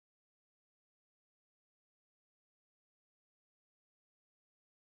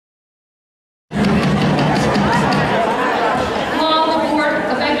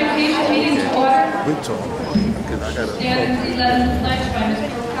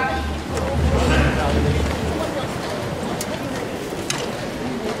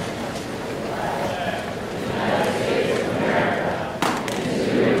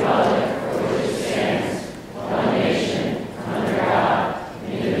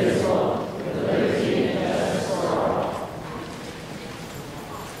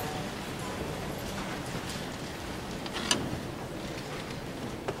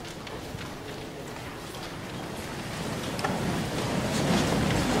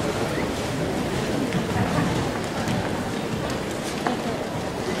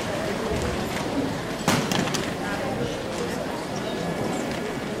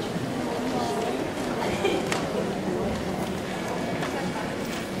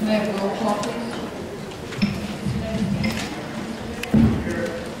Can I have a roll call, please?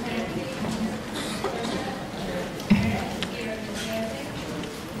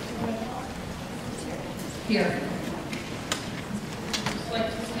 Here. I'd just like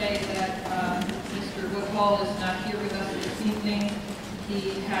to say that Mr. Woodhall is not here with us this evening.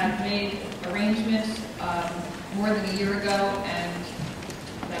 He had made arrangements more than a year ago, and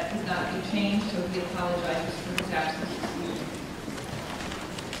that could not be changed, so he apologizes for his absence this evening.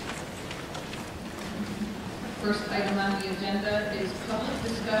 First item on the agenda is public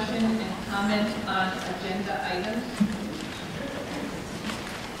discussion and comment on agenda items.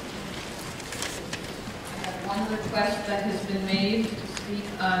 I have one request that has been made to speak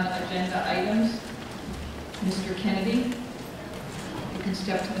on agenda items. Mr. Kennedy, you can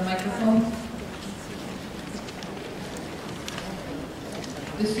step to the microphone.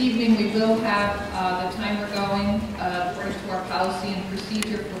 This evening we will have the timer going according to our policy and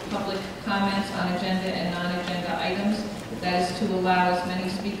procedure for public comments on agenda and non-agenda items. That is to allow as many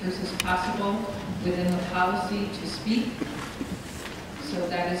speakers as possible within the policy to speak. So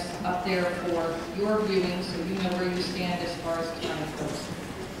that is up there for your viewing, so you know where you stand as far as time goes.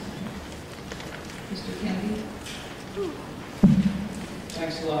 Mr. Kennedy?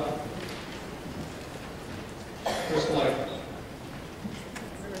 Thanks a lot. First of all,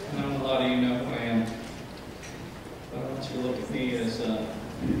 I know a lot of you know who I am, but I want you to look at me as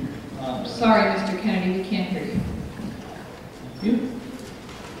Sorry, Mr. Kennedy, we can't hear you. You?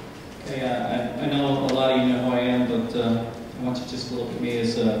 Okay, I know a lot of you know who I am, but I want you just to look at me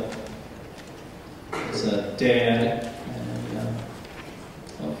as a dad and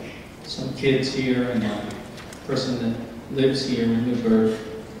of some kids here and a person that lives here in Newburgh,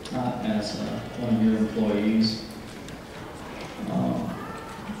 not as one of your employees.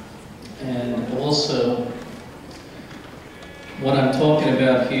 And also, what I'm talking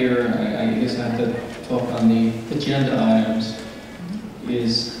about here, I guess I have to talk on the agenda items,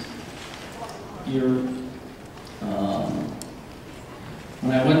 is your,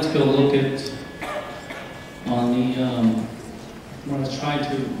 when I went to go look at, on the, when I was trying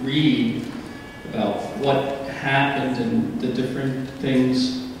to read about what happened and the different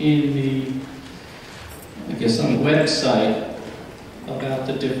things in the, I guess on the website, about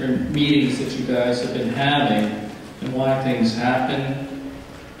the different meetings that you guys have been having and why things happen.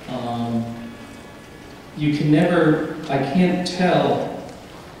 You can never, I can't tell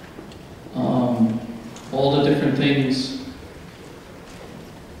all the different things,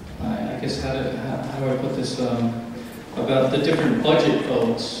 I guess how do I put this, about the different budget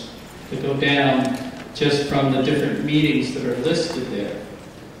votes that go down just from the different meetings that are listed there.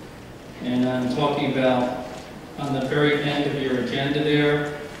 And I'm talking about on the very end of your agenda there,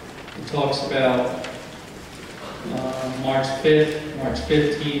 it talks about March 5th, March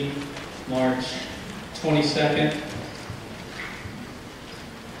 15th, March 22nd.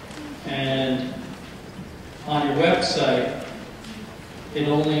 And on your website, it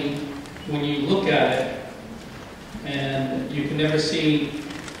only, when you look at it, and you can never see,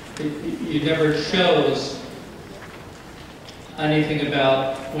 it never shows anything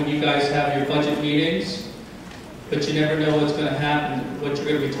about when you guys have your budget meetings, but you never know what's going to happen, what you're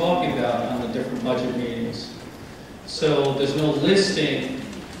going to be talking about on the different budget meetings. So there's no listing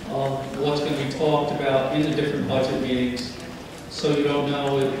of what's going to be talked about in the different budget meetings. So you don't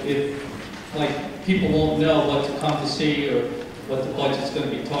know if like, people won't know what to come to see or what the budget's going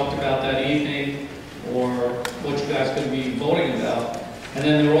to be talked about that evening or what you guys are going to be voting about. And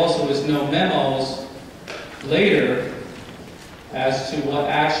then there also is no memos later as to what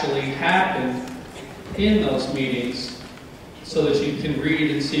actually happened in those meetings so that you can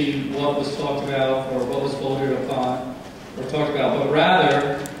read and see what was talked about or what was voted upon or talked about. But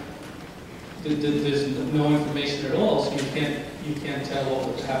rather, there's no information at all, so you can't tell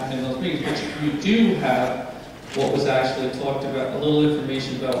what was happening in those meetings. But you do have what was actually talked about, a little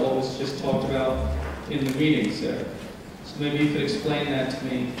information about what was just talked about in the meetings there. So maybe you could explain that to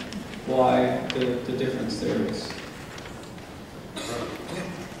me, why the difference there is.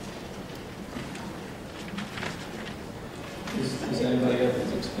 Does anybody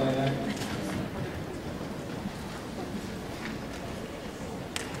else explain that?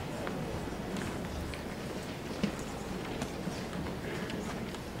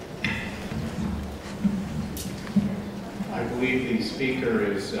 I believe the speaker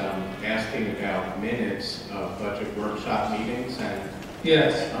is asking about minutes of budget workshop meetings, and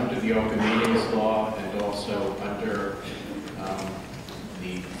yes, under the open meetings law and also under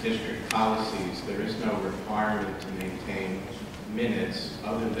the district policies, there is no requirement to maintain minutes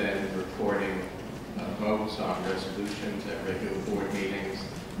other than recording votes on resolutions at regular board meetings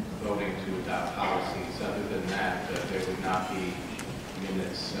would not be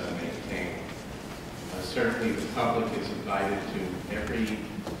minutes maintained. Certainly the public is invited to every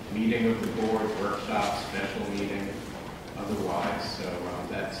meeting of the board, workshop, special meeting, otherwise. So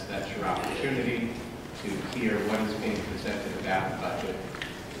that's your opportunity to hear what is being presented about the budget,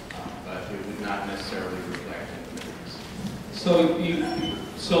 but it would not necessarily reflect in the minutes.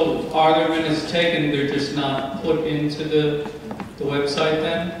 So are there minutes taken, they're just not put into the website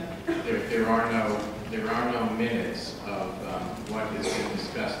then? There are no minutes of what has been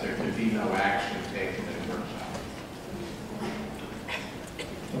discussed. There could be no action taken in a workshop.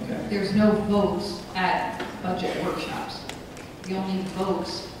 Okay. There's no votes at budget workshops. The only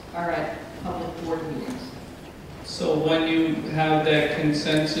votes are at public board meetings. So when you have that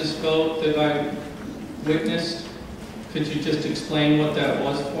consensus vote that I witnessed, could you just explain what that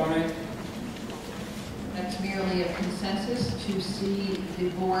was for me? That's merely a consensus to see the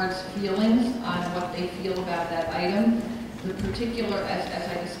board's feelings on what they feel about that item. The particular, as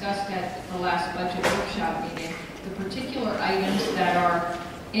I discussed at the last budget workshop meeting, the particular items that are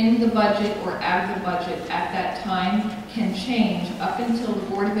in the budget or out of the budget at that time can change up until the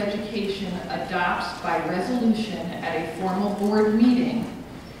Board of Education adopts by resolution at a formal board meeting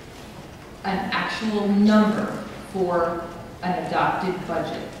an actual number for an adopted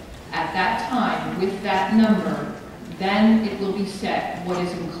budget. At that time, with that number, then it will be set what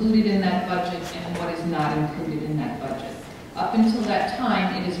is included in that budget and what is not included in that budget. Up until that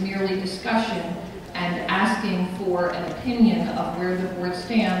time, it is merely discussion and asking for an opinion of where the board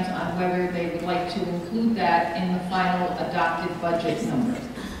stands on whether they would like to include that in the final adopted budget number.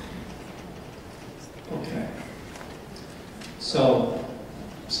 Okay. So,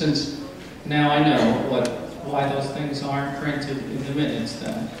 since now I know why those things aren't printed in the minutes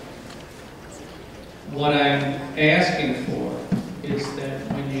then, what I'm asking for is that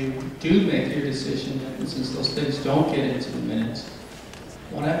when you do make your decision, and since those things don't get into the minutes,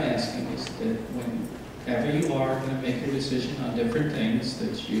 what I'm asking is that whenever you are going to make your decision on different things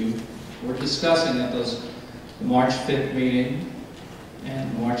that you were discussing at those March 5th meeting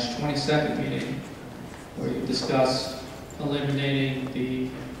and March 22nd meeting, where you discuss eliminating the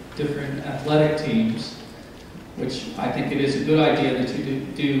different athletic teams, which I think it is a good idea that you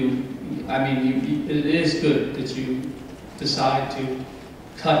do. I mean, it is good that you decide to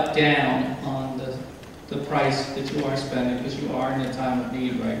cut down on the price that you are spending, because you are in a time of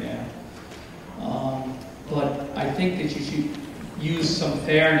need right now. But I think that you should use some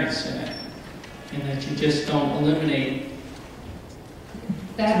fairness in it, and that you just don't eliminate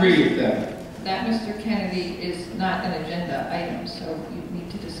three of them. That, Mr. Kennedy, is not an agenda item, so you need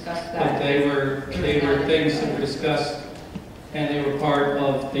to discuss that. But they were things that were discussed, and they were part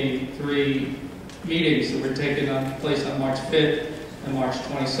of the 3 meetings that were taken place on March 5th and March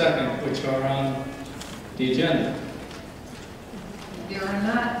 22nd, which are on the agenda. There are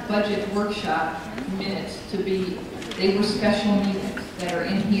not budget workshop minutes to be, they were special meetings that are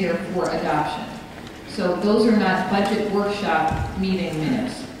in here for adoption. So those are not budget workshop meeting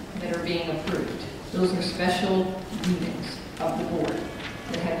minutes that are being approved. Those are special meetings of the board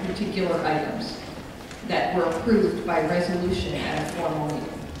that had particular items that were approved by resolution at a formal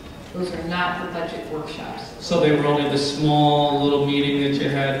meeting. Those are not the budget workshops. So they were only the small little meeting that you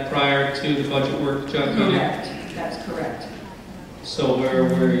had prior to the budget workshop meeting? Correct. That's correct. So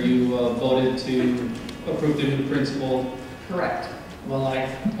where you voted to approve the new principal? Correct. Well, I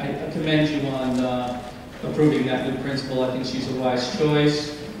commend you on approving that new principal. I think she's a wise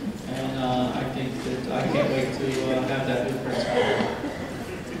choice, and I think that I can't wait to have that new principal.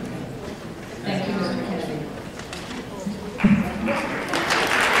 Thank you, Mr. Kennedy.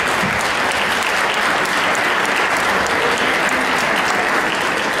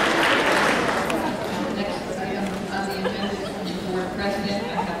 Next item on the agenda is from the board president. I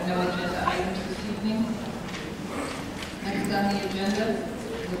have no agenda items this evening. Next on the agenda,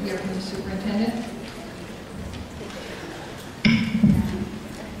 we'll hear from the superintendent.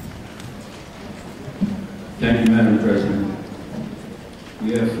 Thank you, Madam President. We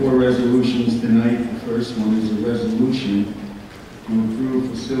have 4 resolutions tonight. The first one is a resolution to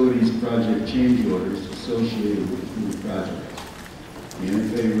approve facilities project change orders associated with the project. The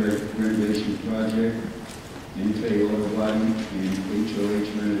NFA renovation project, NFA auto body and HOH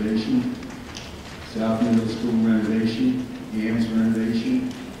renovation, South Middle School renovation, GAMS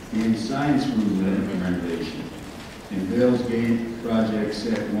renovation, and Science Room renovation, and Vales Gate project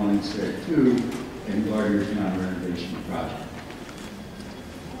Set 1 and Set 2, and Gardner Town renovation project.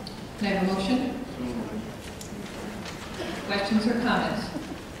 Can I have a motion? Questions or comments?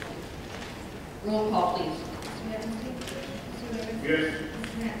 Roll call, please. Yes. Yes.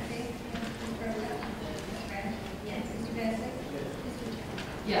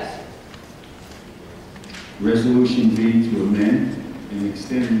 Resolution B, to amend and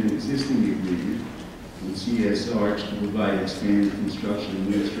extend an existing agreement with CSR to provide expanded construction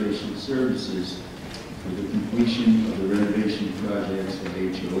administration services for the completion of the renovation projects at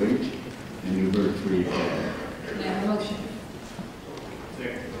HOH and Newburgh Free Academy. May I have a motion?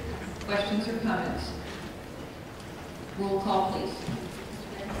 Second. Questions or comments? Roll call, please.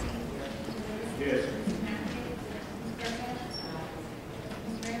 Yes.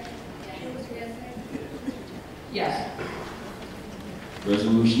 Yes.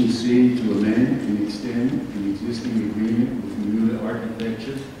 Resolution C, to amend and extend an existing agreement with Newburgh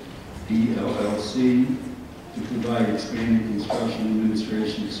Architecture, DLLC, to provide expanded construction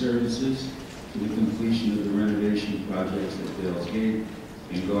administration services for the completion of the renovation projects at Dales Gate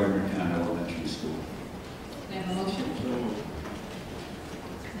and Gardner Town Elementary School. May I have a motion?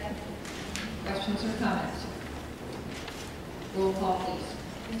 Questions or comments? Roll call, please.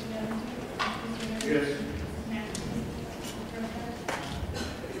 Yes.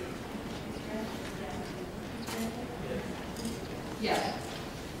 Yes.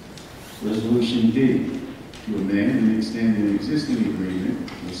 Resolution D, to amend and extend an existing agreement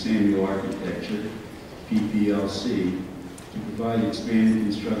with Samuel Architecture, PPLC, to provide expanded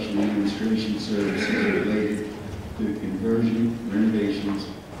construction administration services related to the conversion, renovations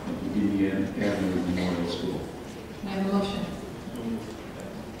of the Indiana Avenue Memorial School. May I have a motion?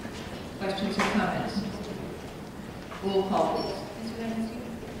 Questions or comments? Roll call, please.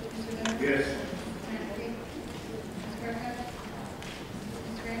 Yes.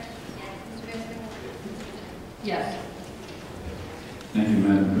 Yes. Thank you,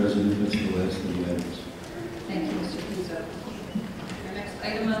 Madam President. That's the last of the items. Thank you, Mr. Puzo. Our next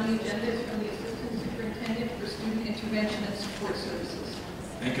item on the agenda is from the Assistant Superintendent for Student Intervention and Support Services.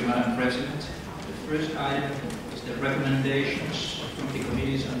 Thank you, Madam President. The first item is the recommendations from the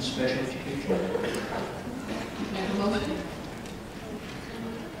Committees on Special Education. May I have a motion?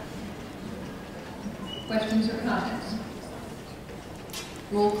 Questions or comments?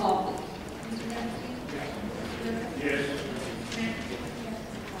 Roll call, please. Yes.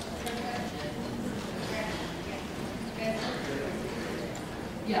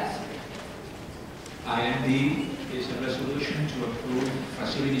 Yes. Item D is a resolution to approve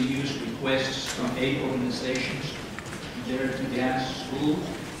facility use requests from 8 organizations: Dare to Dance School,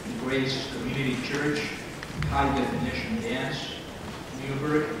 Grace Community Church, High Definition Dance,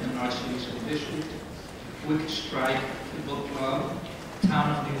 Newburgh and Varsity School District, Quick Strike Football Club, Town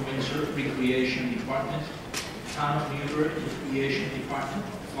of New Windsor Recreation Department, Town of Newburgh Recreation Department,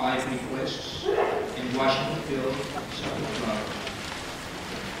 5 requests, and Washington Field Soccer Club.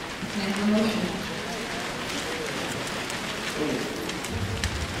 May I have a motion?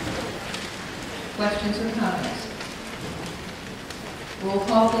 Questions or comments? Roll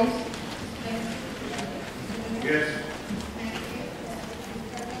call, please. Yes.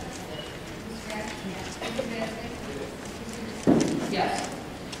 Yes.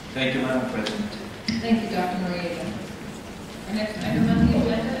 Thank you, Madam President. Thank you, Dr. Noriega. Our next item on the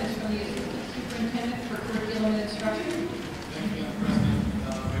agenda is from the Assistant Superintendent for Curriculum and Instruction. Thank you, Madam President.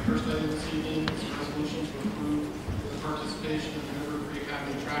 My first item this evening is a resolution to approve the participation of the Newburgh Free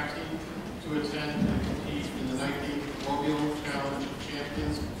Academy track team to attend and compete in the 19th Mobile Challenge of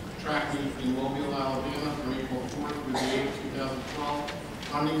Champions track meet in Mobile, Alabama from April 4th through the 8th, 2012.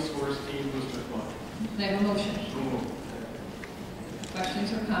 Funding source Team Booster Club. May I have a motion?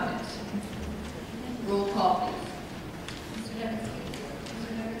 Questions or comments? Roll call, please. Yes.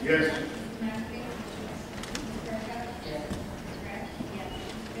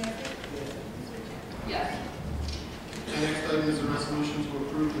 Yes. The next item is a resolution to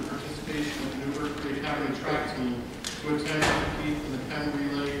approve the participation of the Newburgh Free Academy track team to attend and compete in the Penn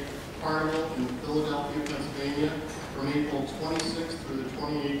Relay Carnival in Philadelphia, Pennsylvania from April 26th through the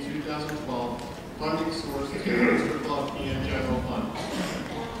 28th, 2012. Funding source is the Booster Club and General Fund.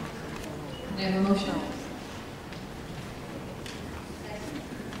 May I have a motion?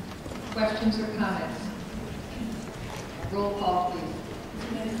 Questions or comments? Roll call, please.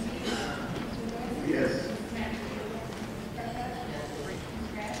 Yes.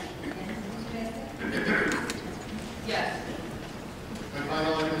 Yes. My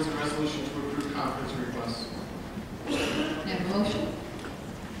final item is a resolution to approve conference requests. May I have a motion?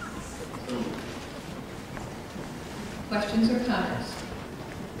 Questions or comments?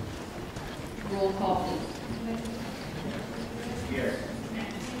 Roll call, please. Yes.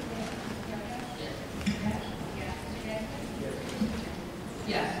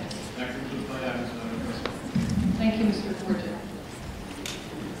 Yes. That concludes my items, Madam President. Thank you, Mr. Fortune.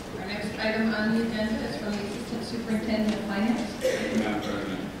 Our next item on the agenda is from the Assistant Superintendent of Finance. Madam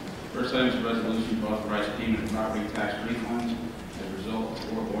President, First item is a resolution to authorize payment of property tax refunds as a result of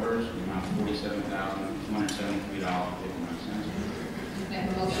four orders, the amount of $47,273.59. May I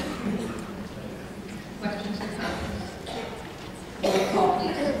have a motion? Questions or comments? Roll call,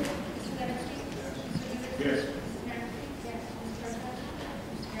 please. Yes.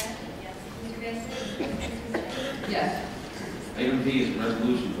 Yes. Item B is a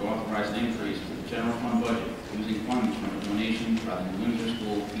resolution to authorize an increase to the general fund budget using funds from a donation by the Newburgh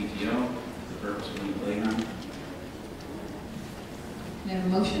School PTO for the purpose of a new playground. May I have a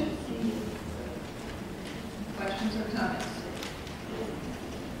motion? Questions or comments?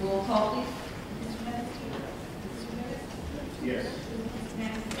 Roll call, please. Yes.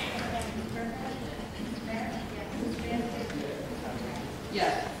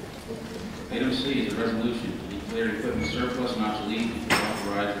 Yes. Item C is a resolution to declare equipment surplus and obsolete and to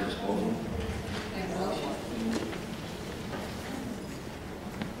authorize their disposal. May I have a motion?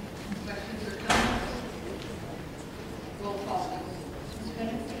 Questions or comments? Roll call, please.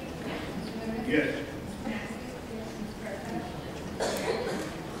 Yes.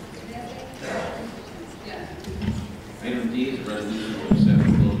 Yes. Item D is a resolution to accept the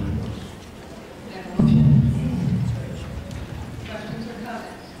bill reports. May I have a motion? Questions or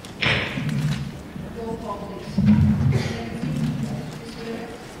comments? Roll call, please.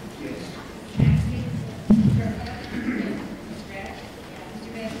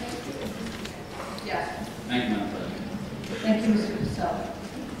 Yes. Thank you, Madam President. Thank you, Mr. Casella.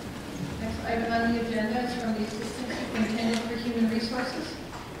 Next item on the agenda is from the Assistant Superintendent for Human Resources.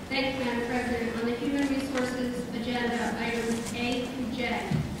 Thank you, Madam President. On the Human Resources agenda, items A through J.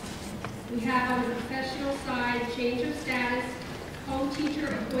 We have on the professional side, change of status, home teacher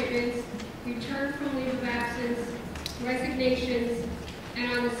appointments, return from leave of absence, resignations,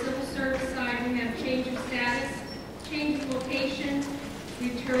 and on the civil service side, we have change of status, change of location,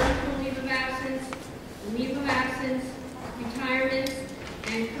 return from leave of absence, retirements,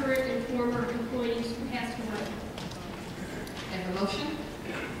 and current and former employees who passed away. Have a motion?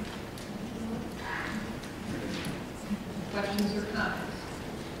 Questions or comments?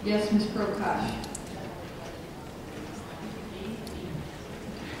 Yes, Ms. Prakash.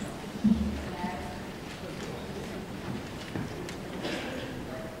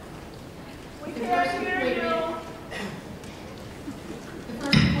 The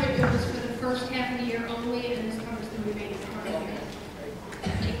first appointment was for the first half of the year only, and this covers the remaining part of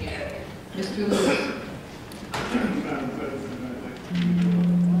the year. Mr. Lewis. Madam President, I'd like to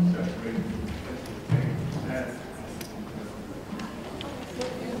separate that.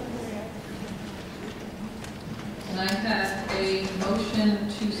 And I have a motion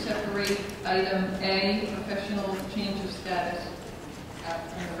to separate item A, professional change of status,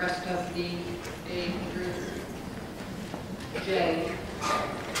 from the rest of the A through J.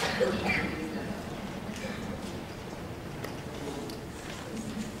 portions of the agenda.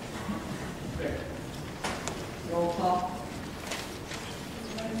 Roll call.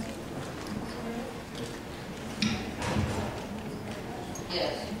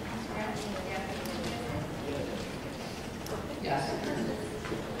 Yes. Yes.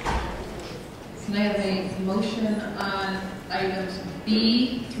 Can I have a motion on items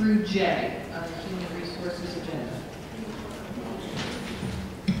B through J on the Human Resources agenda?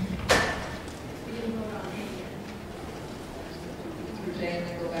 We didn't vote on A yet. Through J and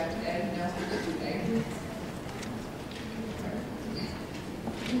then go back to A? No, let's do A.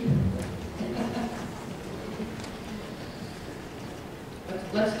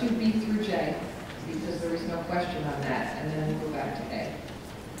 Let's do B through J, because there is no question on that, and then we'll go back to A.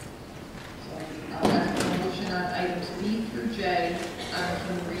 So I'll ask for a motion on items B through J on the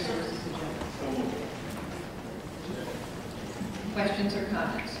Human Resources agenda. Questions or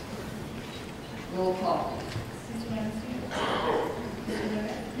comments? Roll call, please.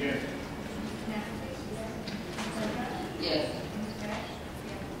 Yes. Yes.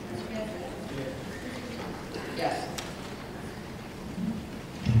 Yes.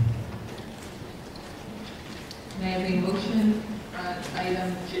 May I have a motion on item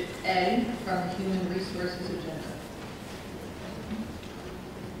A from the Human Resources agenda?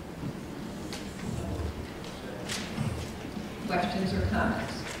 Questions or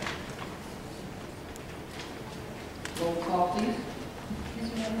comments? Roll call, please.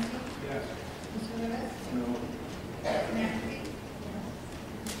 Yes. No. Yes.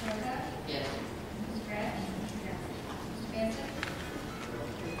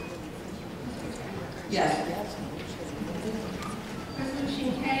 Yes. Resolution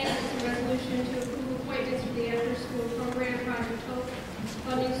K is a resolution to approve appointments for the after-school program Project Hope.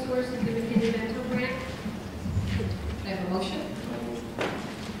 Funding source is the McKinney Mental Grant. May I have a motion?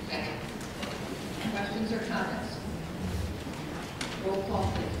 May I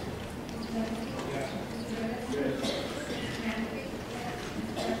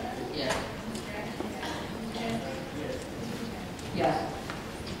Yes.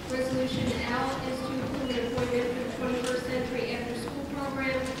 Resolution L is to approve an appointment for the 21st Century After School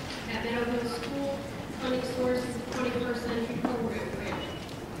Program at Meadowville School. Funding source is the 21st Century Program Grant.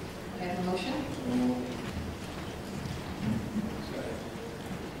 May I have a motion?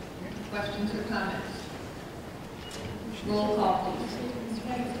 Questions or comments? Roll call, please.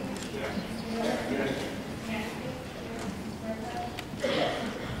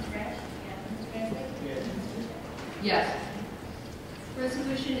 Yes.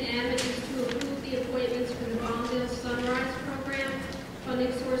 Resolution M is to approve the appointments for the Bonneville Sunrise Program.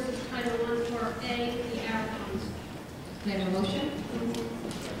 Funding source is Title I Part A, the outcomes. May I have a motion?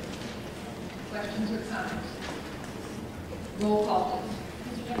 Questions or comments? Roll call,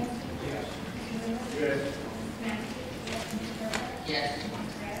 please. Yes.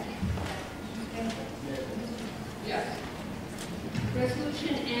 Yes.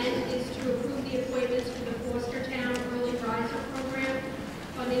 Resolution N is to approve the appointments for the Foster Town Early Riser Program.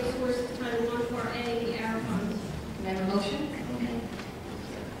 Funding source is Title I Part A, the outcomes. May I have a motion?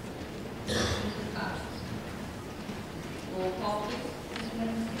 Questions or comments? Roll call, please.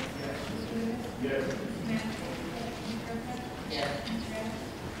 Yes. Yes.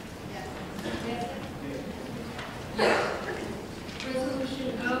 Resolution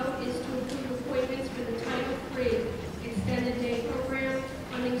O is to approve appointments for the Title III Extended Day Program.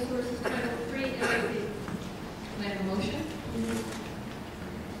 Funding source is Title III LLC. May I have a motion?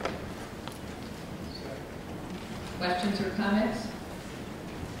 Questions or comments?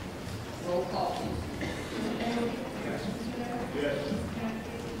 Roll call, please.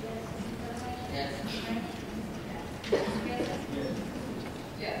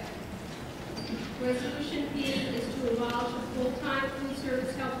 Yes. Resolution P is to abolish a full-time food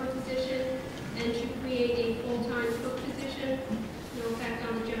service helper position and to create a full-time cook position. No effect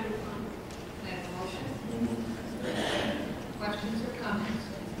on the general fund. May I have a motion? Questions or comments?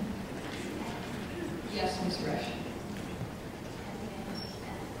 Yes, Ms. Resch.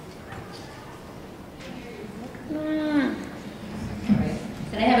 All right.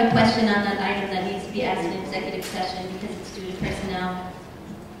 But I have a question on that item that needs to be asked in executive session because it's due to personnel.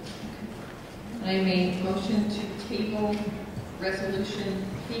 I made a motion to table resolution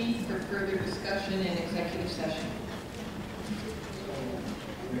P for further discussion in executive session.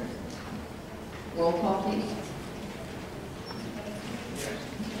 Roll call, please.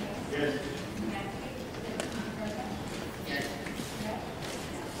 Yes.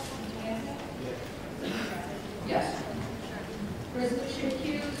 Yes. Resolution Q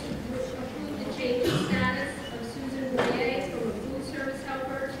is to approve the change of status of Susan Boyer from a food service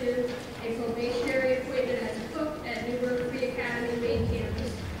helper to a probationary appointment as a cook at Newburgh Free Academy main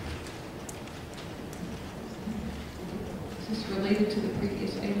campus. Is this related to the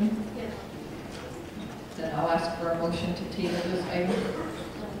previous item? Yes. Then I'll ask for a motion to table this item.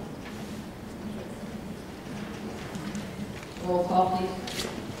 Roll call, please.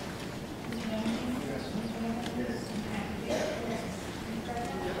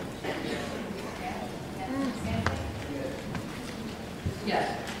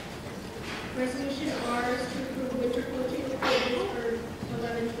 Yes. Resolution R is to approve winter coaching appointments for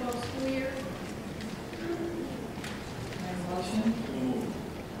 11-12 school year. May I have a motion?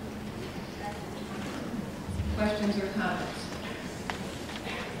 Questions or comments?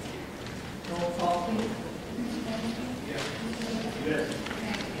 Roll call, please. Yes.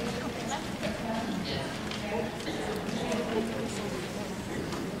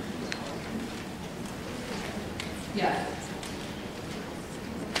 Yes.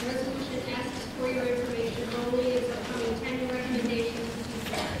 Resolution S is for your information only. It's upcoming tenure recommendations.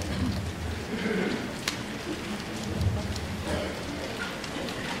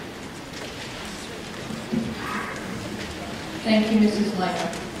 Thank you, Mrs. Leiter.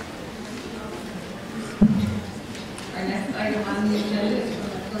 Our next item on the agenda is from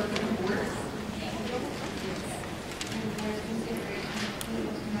the clerk of the board.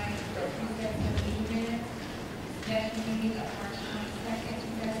 Special meeting of March 22nd,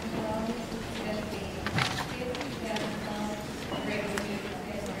 2012, special meeting of March 5th, 2012, regular meeting of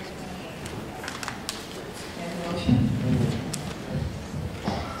February 28th. Have a motion?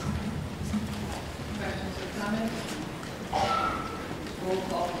 Questions or comments? Roll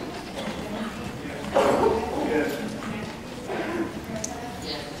call, please.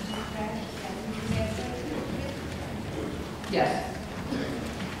 Yes.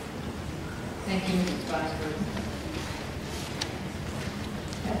 Thank you, Mrs. Bosford.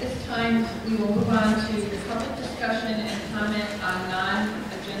 At this time, we will move on to the public discussion and comment on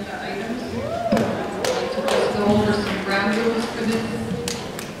non-agenda items. I'd like to just go over some ground rules for this.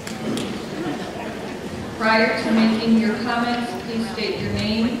 Prior to making your comments, please state your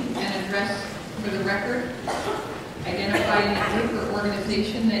name and address for the record. Identify any group or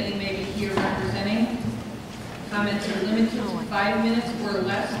organization that you may be here representing. Comments are limited to 5 minutes or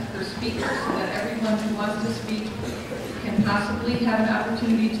less per speaker so that everyone who wants to speak can possibly have an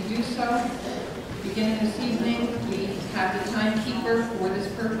opportunity to do so. Beginning this evening, we have the timekeeper for this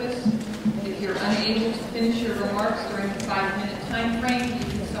purpose. If you're unable to finish your remarks during the 5-minute time frame, you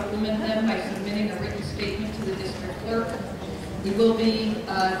can supplement them by submitting a written statement to the district clerk. We will be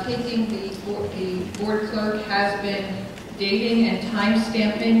taking the board clerk has been dating and time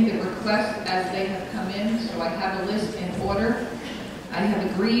stamping the requests as they have come in, so I have a list in order. I have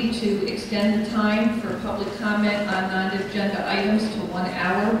agreed to extend the time for public comment on non-agenda items to 1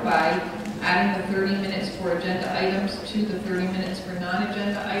 hour by adding the 30 minutes for agenda items to the 30 minutes for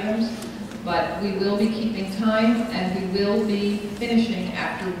non-agenda items, but we will be keeping time and we will be finishing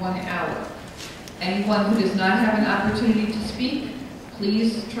after 1 hour. Anyone who does not have an opportunity to speak,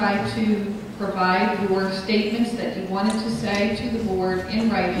 please try to provide your statements that you wanted to say to the board in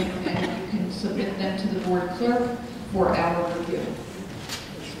writing, and you can submit them to the board clerk for our review.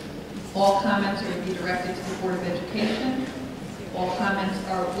 All comments are to be directed to the Board of Education. All comments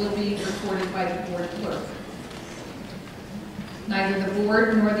will be recorded by the board clerk. Neither the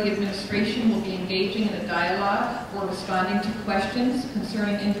board nor the administration will be engaging in a dialogue or responding to questions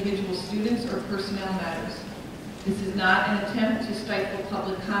concerning individual students or personnel matters. This is not an attempt to stifle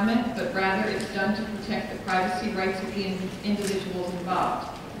public comment, but rather it's done to protect the privacy rights of the individuals involved.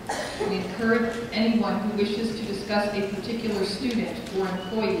 We encourage anyone who wishes to discuss a particular student or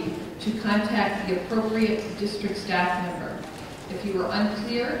employee to contact the appropriate district staff member. If you are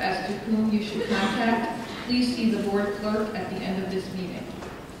unclear as to whom you should contact, please see the board clerk at the end of this meeting.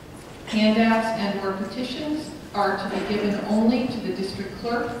 Handouts and/or petitions are to be given only to the district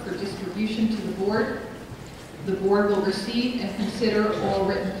clerk for distribution to the board. The board will receive and consider all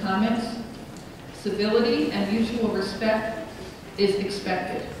written comments. Civility and mutual respect is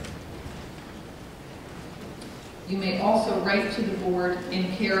expected. You may also write to the board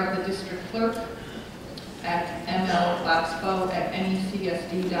in care of the district clerk at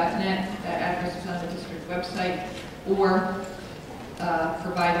mlboxbo@necsd.net. That address is on the district website, or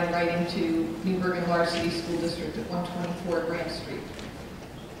provide in writing to Newburgh and Large City School District at 124 Grant Street.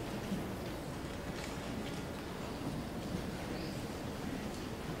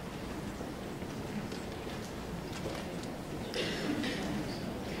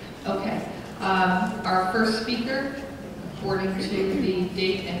 Okay, our first speaker, according to the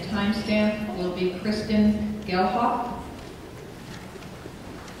date and timestamp, will be Kristen Gelhoff.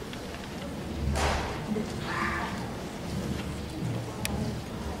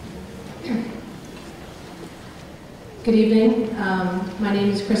 Good evening. My name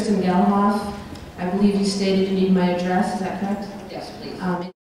is Kristen Gelhoff. I believe you stated you need my address. Is that correct? Yes, please.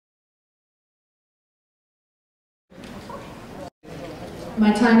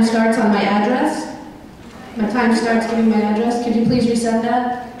 My time starts on my address. My time starts giving my address. Could you please reset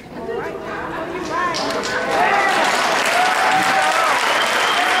that?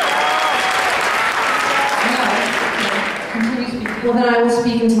 Well, then I will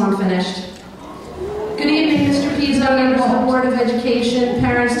speak until I'm finished. Good evening, Mr. Pizzo, members of the Board of Education,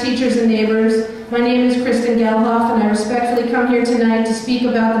 parents, teachers, and neighbors. My name is Kristen Gelhoff, and I respectfully come here tonight to speak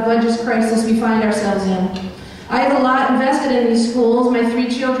about the budget crisis we find ourselves in. I have a lot invested in these schools. My 3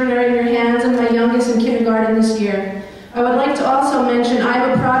 children are in your hands, and my youngest in kindergarten this year. I would like to also mention I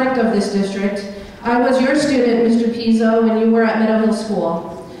am a product of this district. I was your student, Mr. Pizzo, when you were at Meadow Hill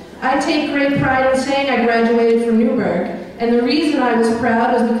School. I take great pride in saying I graduated from Newburgh, and the reason I was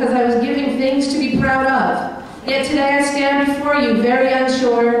proud was because I was given things to be proud of. Yet today I stand before you very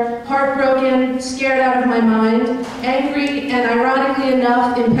unsure, heartbroken, scared out of my mind, angry, and ironically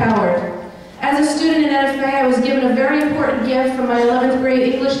enough, empowered. As a student in NFA, I was given a very important gift from my 11th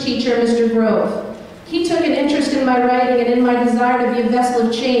grade English teacher, Mr. Grove. He took an interest in my writing and in my desire to be a vessel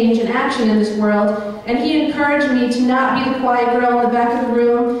of change and action in this world, and he encouraged me to not be the quiet girl in the back of the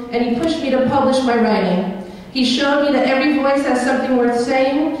room, and he pushed me to publish my writing. He showed me that every voice has something worth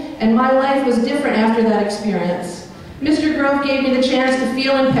saying, and my life was different after that experience. Mr. Grove gave me the chance to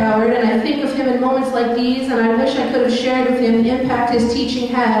feel empowered, and I think of him in moments like these, and I wish I could have shared with him the impact his teaching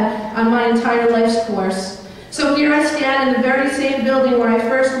had on my entire life's course. So here I stand in the very same building where I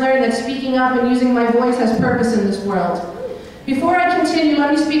first learned that speaking up and using my voice has purpose in this world. Before I continue,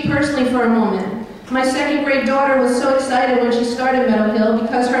 let me speak personally for a moment. My 2nd grade daughter was so excited when she started Meadow Hill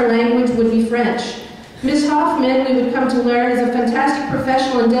because her language would be French. Ms. Hoffman, we would come to learn, is a fantastic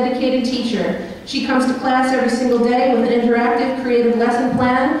professional and dedicated teacher. She comes to class every single day with an interactive, creative lesson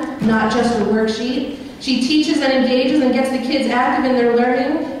plan, not just a worksheet. She teaches and engages and gets the kids active in their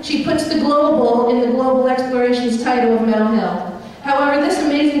learning. She puts the global in the Global Explorations title of Meadow Hill. However, this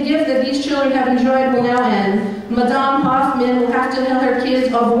amazing gift that these children have enjoyed will now end. Madame Hoffman will have to tell her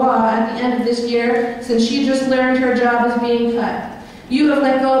kids au revoir at the end of this year, since she just learned her job is being cut. You have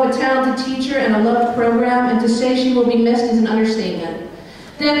let go of a talented teacher and a loved program, and to say she will be missed is an understatement.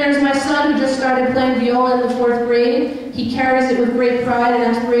 Then there's my son, who just started playing viola in the 4th grade. He carries it with great pride and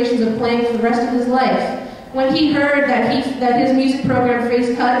aspirations of playing for the rest of his life. When he heard that his music program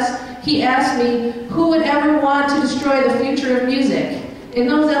faced cuts, he asked me, who would ever want to destroy the future of music? In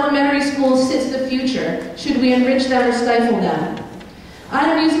those elementary schools sits the future. Should we enrich them or stifle them? I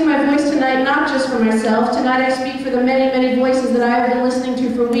am using my voice tonight not just for myself. Tonight I speak for the many, many voices that I have been listening to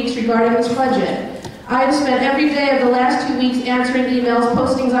for weeks regarding this budget. I have spent every day of the last 2 weeks answering emails,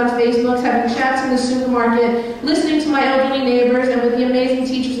 postings on Facebook, having chats in the supermarket, listening to my elderly neighbors, and with the amazing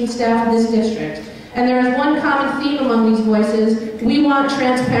teachers and staff of this district. And there is one common theme among these voices. We want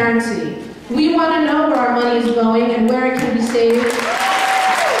transparency. We want to know where our money is going and where it can be saved. We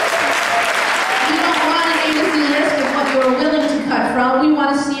don't want an A-to-Z list of what you are willing to cut from. We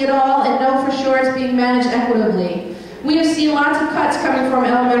want to see it all and know for sure it's being managed equitably. We have seen lots of cuts coming from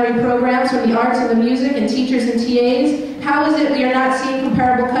elementary programs, from the arts and the music, and teachers and TAs. How is it we are not seeing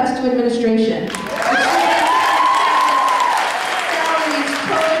comparable cuts to administration?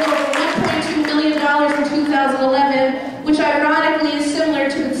 In 2011, which ironically is similar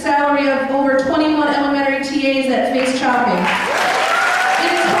to the salary of over 21 elementary TAs that face chopping.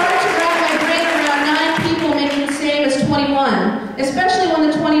 It is hard to wrap my brain around 9 people making the same as 21, especially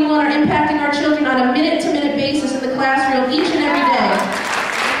when the 21 are impacting our children on a minute-to-minute basis in the classroom each and every day.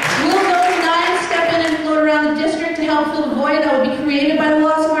 Will those 9 step in and float around the district to help fill the void that will be created by the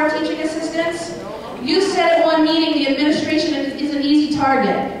loss of our teaching assistants? You said at one meeting the administration is an easy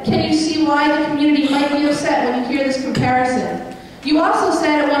target. Can you see why the community might be upset when you hear this comparison? You also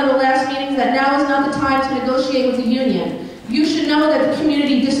said at one of the last meetings that now is not the time to negotiate with the union. You should know that the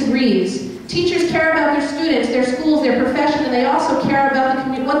community disagrees. Teachers care about their students, their schools, their profession, and they also care about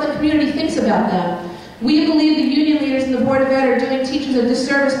what the community thinks about them. We believe the union leaders and the Board of Ed are doing teachers a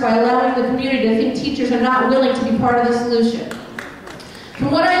disservice by allowing the community to think teachers are not willing to be part of the solution.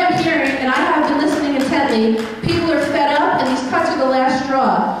 From what I am hearing, and I have been listening intently, people are fed up and these cuts are the last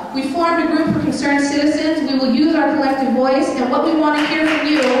straw. We formed a group for concerned citizens. We will use our collective voice, and what we want to hear from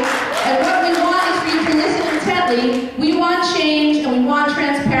you, and what we want is for you to listen intently. We want change and we want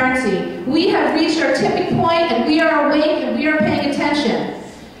transparency. We have reached our tipping point and we are awake and we are paying attention.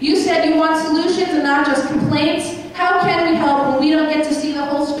 You said you want solutions and not just complaints. How can we help when we don't get to see the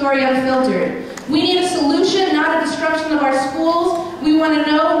whole story unfiltered? We need a solution, not a destruction of our schools. We want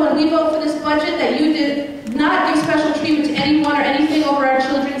to know when we vote for this budget that you did not give special treatment to anyone or anything over our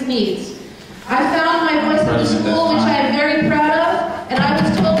children's needs. I found my voice in the school, which I am very proud of, and I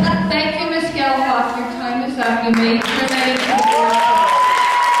was told that. Thank you, Ms. Gelhoff. Your time is up. You may turn that into the board.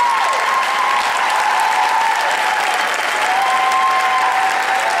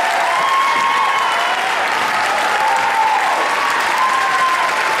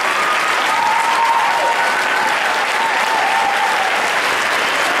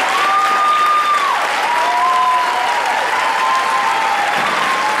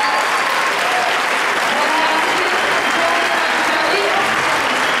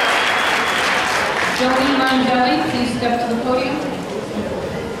 Please step to the podium.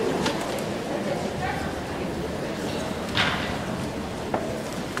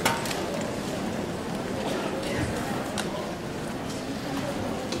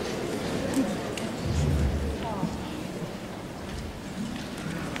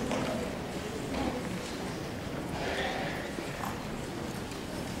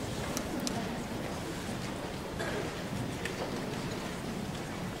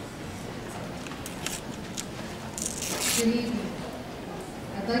 Good evening.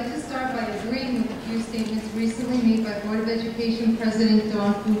 I'd like to start by agreeing with a few statements recently made by Board of Education President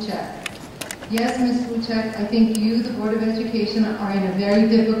Dawn Fuchek. Yes, Ms. Fuchek, I think you, the Board of Education, are in a very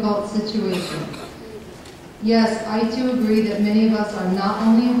difficult situation. Yes, I too agree that many of us are not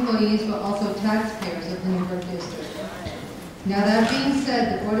only employees but also taxpayers of the Newburgh District. Now that being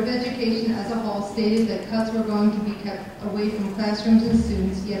said, the Board of Education as a whole stated that cuts were going to be kept away from classrooms and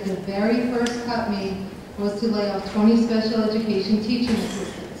students, yet the very first cut made was to lay off 20 special education teaching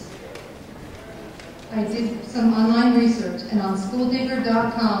assistants. I did some online research, and on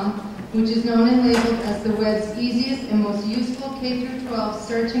schooldigger.com, which is known and labeled as the web's easiest and most useful K-12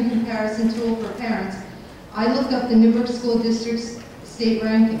 search and comparison tool for parents, I looked up the Newburgh School District's state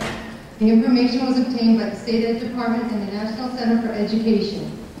ranking. The information was obtained by the State Ed Department and the National Center for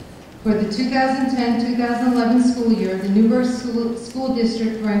Education. For the 2010-2011 school year, the Newburgh School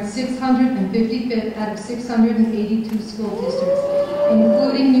District ranked 655th out of 682 school districts,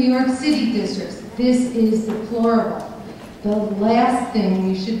 including New York City districts. This is deplorable. The last thing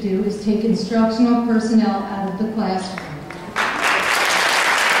we should do is take instructional personnel out of the classroom.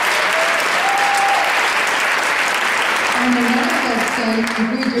 On another website,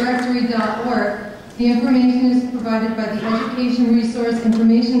 degreedirectory.org, the information is provided by the Education Resource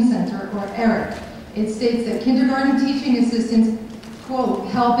Information Center, or ERIC. It states that kindergarten teaching assistants, quote,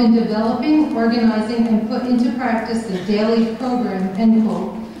 help in developing, organizing, and put into practice the daily program, end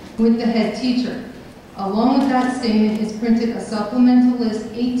quote, with the head teacher. Along with that statement is printed a supplemental list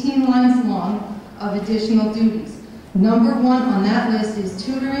 18 lines long of additional duties. Number 1 on that list is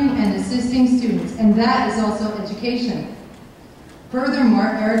tutoring and assisting students, and that is also education. Furthermore,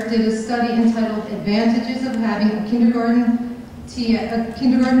 Eric did a study entitled Advantages of Having a Kindergarten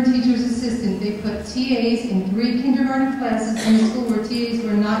Teacher's Assistant. They put TAs in 3 kindergarten classes in a school where TAs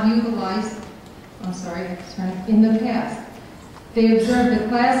were not utilized, in the past. They observed the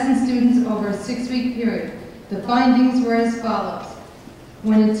class and students over a 6-week period. The findings were as follows.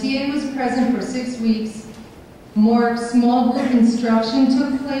 When a TA was present for 6 weeks, more small group instruction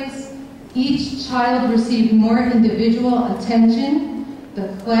took place. Each child received more individual attention. The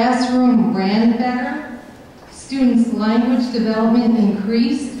classroom ran better. Students' language development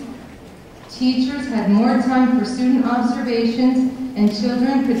increased. Teachers had more time for student observations, and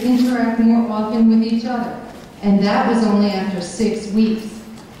children could interact more often with each other. And that was only after 6 weeks.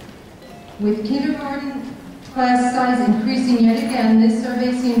 With kindergarten class size increasing yet again, this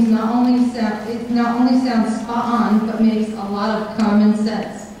survey seems not only sounds spot on, but makes a lot of common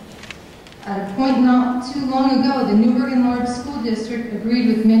sense. At a point not too long ago, the Newburgh Enlarged School District agreed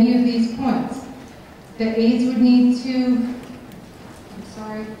with many of these points. The aides would need to,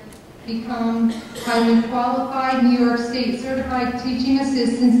 become highly qualified New York State certified teaching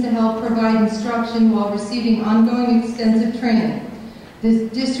assistants to help provide instruction while receiving ongoing extensive training. The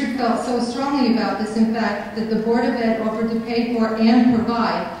district felt so strongly about this, in fact, that the Board of Ed offered to pay for and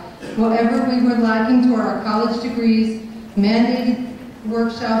provide whatever we were lacking toward our college degrees, mandated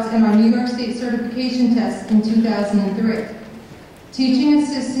workshops, and our New York State certification tests in 2003. Teaching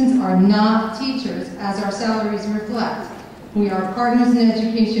assistants are not teachers, as our salaries reflect. We are partners in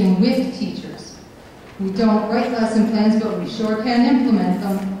education with teachers. We don't write lesson plans, but we sure can implement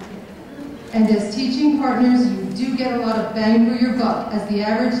them. And as teaching partners, you do get a lot of bang for your buck, as the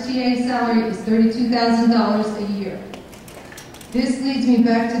average TA salary is $32,000 a year. This leads me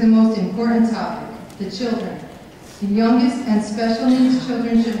back to the most important topic, the children. The youngest and special needs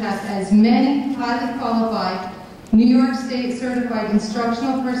children should have as many highly qualified, New York State certified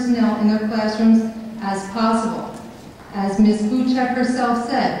instructional personnel in their classrooms as possible. As Ms. Buchek herself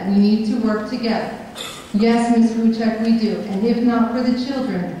said, we need to work together. Yes, Ms. Buchek, we do, and if not for the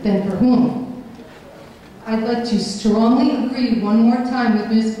children, then for whom? I'd like to strongly agree one more time with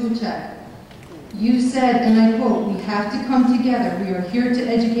Ms. Buchek. You said, and I quote, we have to come together. We are here to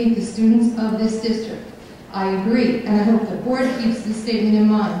educate the students of this district. I agree, and I hope the board keeps this statement in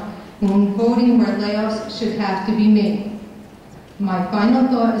mind when voting where layoffs should have to be made. My final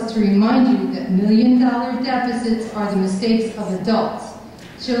thought is to remind you that million-dollar deficits are the mistakes of adults.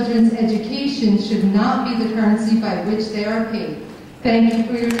 Children's education should not be the currency by which they are paid. Thank you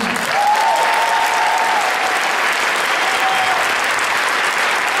for your time.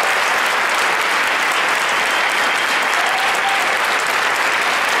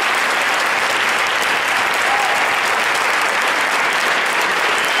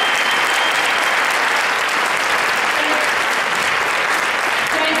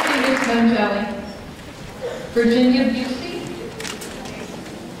 Virginia Busey.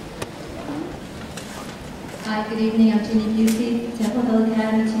 Hi, good evening. I'm Virginia Busey, Temple Hill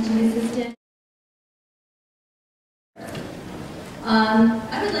Academy teaching assistant.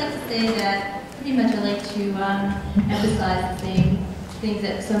 I would like to say that pretty much I'd like to emphasize the same things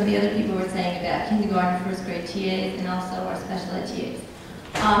that some of the other people were saying about kindergarten, first grade TAs, and also our special ed TAs.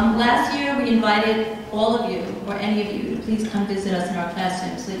 Last year, we invited all of you, or any of you, to please come visit us in our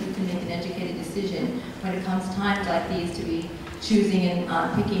classrooms so that you can make an educated decision when it comes times like these to be choosing and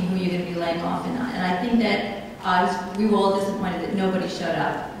picking who you're going to be laying off and not. And I think that we were all disappointed that nobody showed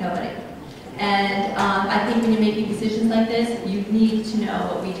up, nobody. And I think when you're making decisions like this, you need to know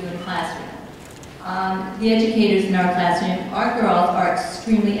what we do in the classroom. The educators in our classroom, our girls are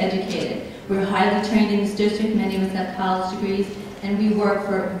extremely educated. We're highly trained in this district, many of us have college degrees, and we work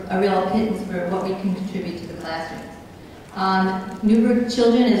for a real pittance for what we can contribute to the classrooms. Newburgh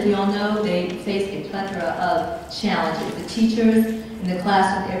children, as we all know, they face a plethora of challenges. The teachers in the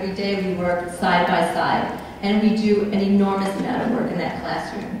classroom every day. We work side by side, and we do an enormous amount of work in that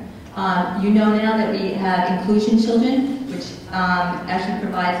classroom. You know now that we have inclusion children, which actually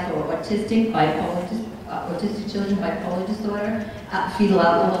provides for autistic children, bipolar disorder, fetal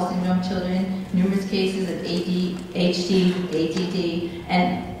alcohol syndrome children, numerous cases of ADHD, ADD,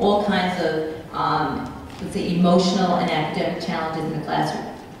 and all kinds of, let's say, emotional and academic challenges in the classroom.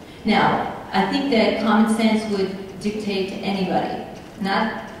 Now, I think that common sense would dictate to anybody,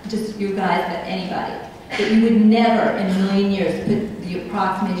 not just you guys, but anybody, that you would never in a million years put the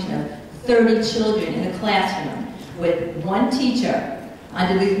approximation of 30 children in a classroom with one teacher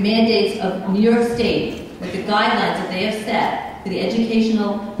under the mandates of New York State, with the guidelines that they have set for the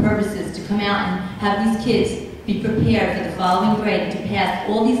educational purposes, to come out and have these kids be prepared for the following grade and to pass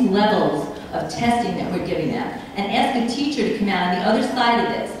all these levels of testing that we're giving them, and ask a teacher to come out on the other side of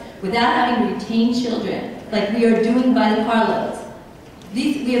this without having to retain children like we are doing by the carloads.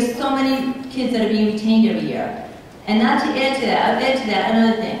 We have so many kids that are being retained every year. And not to add to that, I'll add to that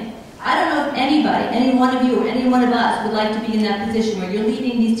another thing. I don't know if anybody, any one of you or any one of us would like to be in that position where you're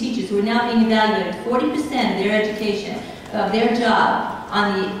leading these teachers who are now being evaluated 40% of their education, of their job,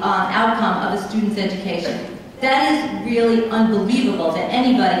 on the outcome of a student's education. That is really unbelievable that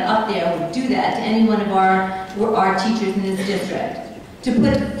anybody up there would do that to any one of our teachers in this district. To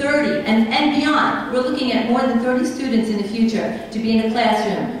put 30 and beyond, we're looking at more than 30 students in the future to be in a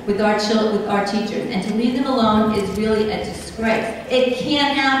classroom with our teachers, and to leave them alone is really a disgrace. It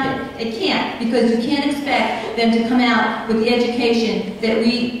can't happen. It can't, because you can't expect them to come out with the education that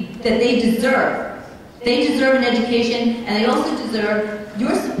they deserve. They deserve an education, and they also deserve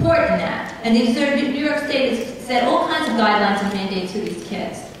your support in that. And they deserve, New York State has set all kinds of guidelines and mandates for these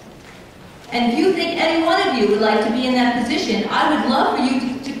kids. And if you think any one of you would like to be in that position, I would love for you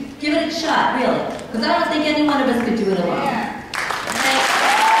to give it a shot, really. Because I don't think any one of us could do it alone. Yeah.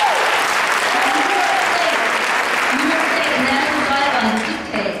 New York State and national guidelines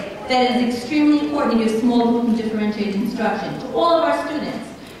dictate that it is extremely important to give small group and differentiated instruction to all of our students.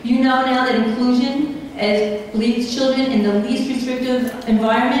 You know now that inclusion leaves children in the least restrictive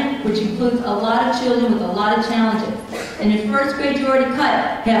environment, which includes a lot of children with a lot of challenges. And in first grade, you already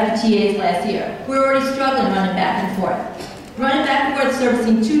cut half the TAs last year. We're already struggling running back and forth. Running back and forth,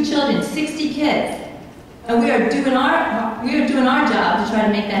 servicing 2 children, 60 kids. And we are doing our job to try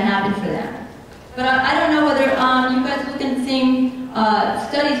to make that happen for them. But I don't know whether you guys look at the same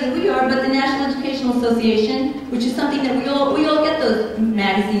studies that we are, but the National Educational Association, which is something that we all get those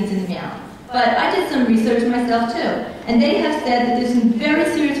magazines in the mail. But I did some research myself too, and they have said that there's some very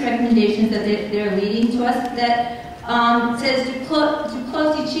serious recommendations that they're leading to us that says to close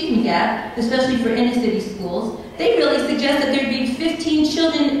the achievement gap, especially for inner city schools. They really suggest that there be 15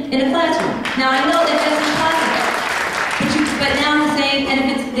 children in a classroom. Now I know that that's impossible, but now I'm saying,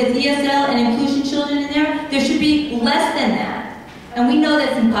 and if there's ESL and inclusion children in there should be less than that. And we know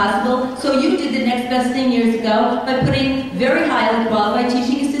that's impossible, so you did the next best thing years ago by putting very highly qualified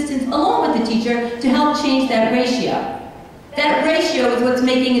teaching assistants along with the teacher to help change that ratio. That ratio is what's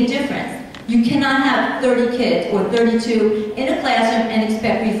making a difference. You cannot have 30 kids or 32 in a classroom and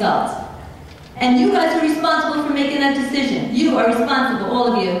expect results. And you guys are responsible for making that decision. You are responsible,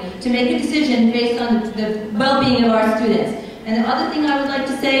 all of you, to make a decision based on the well-being of our students. And the other thing I would like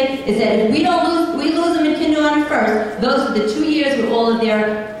to say is that if we lose them in kindergarten first, those are the 2 years where all of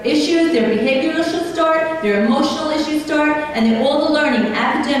their issues, their behavioral issues start, their emotional issues start, and then all the learning,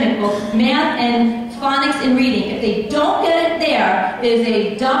 academic, both math and phonics and reading. If they don't get it there, there's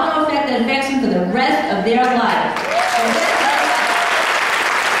a domino effect that affects them for the rest of their lives.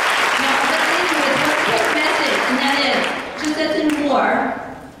 Now, let's leave you with one quick message, and that is, just as in war,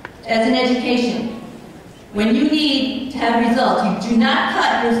 as in education, when you need to have results, you do not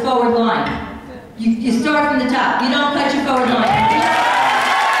cut your forward line. You start from the top. You don't cut your forward line.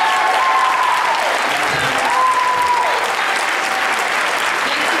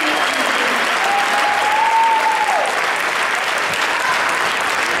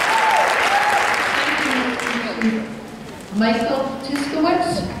 Michael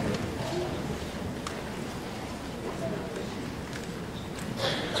Tiskowitz.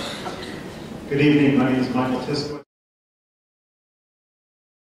 Good evening, my name is Michael Tiskowitz.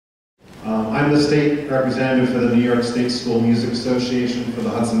 I'm the state representative for the New York State School Music Association for the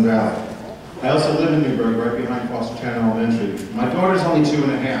Hudson Valley. I also live in Newburgh, right behind Fostertown Elementary. My daughter's only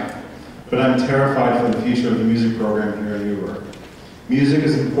 2.5, but I'm terrified for the future of the music program here in Newburgh. Music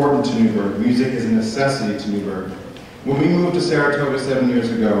is important to Newburgh. Music is a necessity to Newburgh. When we moved to Saratoga 7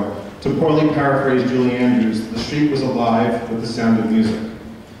 years ago, to poorly paraphrase Julie Andrews, the street was alive with the sound of music.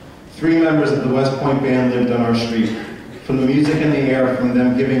 3 members of the West Point Band lived on our street. from the music in the air, from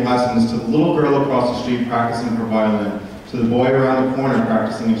them giving lessons, to the little girl across the street practicing her violin, to the boy around the corner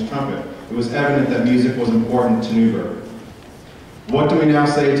practicing his trumpet, it was evident that music was important to Newburgh. What do we now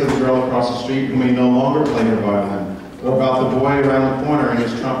say to the girl across the street who may no longer play her violin, or about the boy around the corner and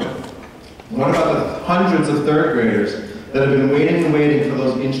his trumpet? What about the hundreds of third graders that have been waiting and waiting for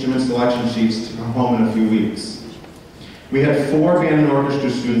those instrument selection sheets to come home in a few weeks? We had 4 band and orchestra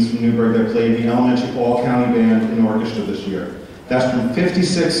students from Newburgh that played the elementary all-county band and orchestra this year. That's from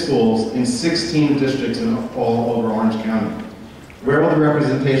 56 schools in 16 districts in all over Orange County. Where will the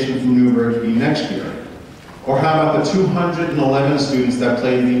representation from Newburgh be next year? Or how about the 211 students that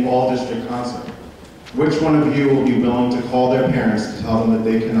played the all-district concert? Which one of you will be willing to call their parents to tell them that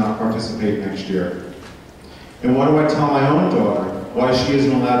they cannot participate next year? And what do I tell my own daughter why she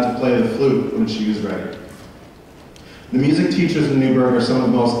isn't allowed to play the flute when she is ready? The music teachers in Newburgh are some of the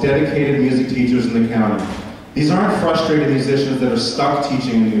most dedicated music teachers in the county. These aren't frustrated musicians that are stuck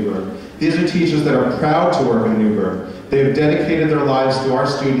teaching in Newburgh. These are teachers that are proud to work in Newburgh. They have dedicated their lives to our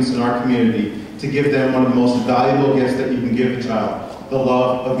students and our community to give them one of the most valuable gifts that you can give a child, the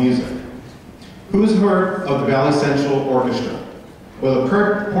love of music. Who's heard of the Valley Central Orchestra or the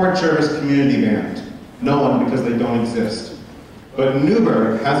Port Jervis Community Band? No one, because they don't exist. But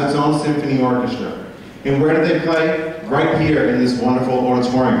Newburgh has its own symphony orchestra. And where do they play? Right here in this wonderful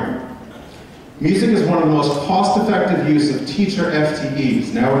auditorium. Music is one of the most cost-effective use of teacher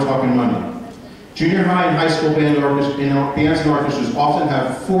FTEs. Now we're talking money. Junior high and high school bands and orchestras often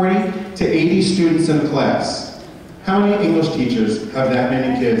have 40 to 80 students in a class. How many English teachers have that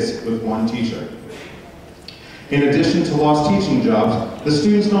many kids with one teacher? In addition to lost teaching jobs, the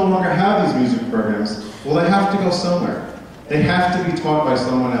students no longer have these music programs. Well, they have to go somewhere. They have to be taught by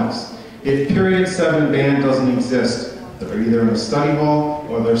someone else. If period 7 band doesn't exist, they're either in a study hall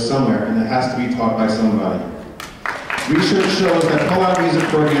or they're somewhere, and it has to be taught by somebody. Research shows that pull-out music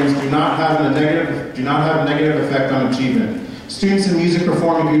programs do not have a negative effect on achievement. Students in music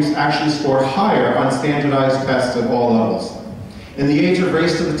performing groups actually score higher on standardized tests at all levels. In the age of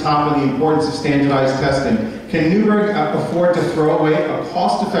race to the top and the importance of standardized testing, can Newburgh afford to throw away a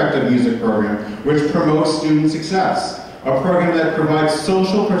cost-effective music program which promotes student success? A program that provides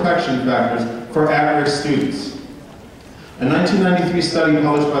social protection factors for at-risk students. A 1993 study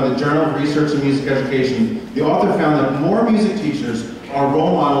published by the Journal of Research in Music Education, the author found that more music teachers are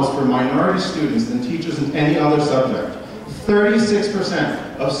role models for minority students than teachers in any other subject.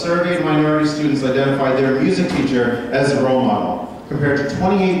 36% of surveyed minority students identified their music teacher as a role model, compared to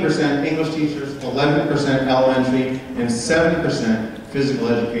 28% English teachers, 11% elementary, and 7% physical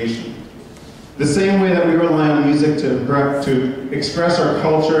education. The same way that we rely on music to express our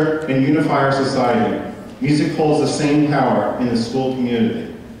culture and unify our society, music holds the same power in the school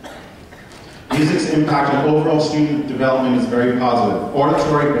community. Music's impact on overall student development is very positive.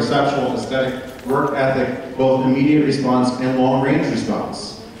 Auditory, perceptual, aesthetic, work ethic, both immediate response and long-range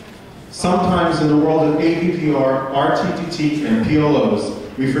response. Sometimes in the world of APPR, RTTT, and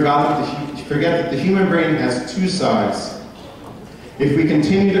PLOs, we forget that the human brain has 2 sides. If we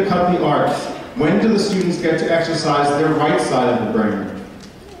continue to cut the arts, when do the students get to exercise their right side of the brain?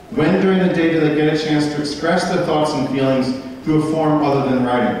 When during the day do they get a chance to express their thoughts and feelings through a form other than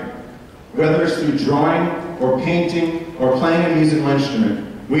writing? Whether it's through drawing, or painting, or playing a musical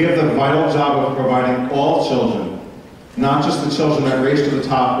instrument, we have the vital job of providing all children, not just the children that race to the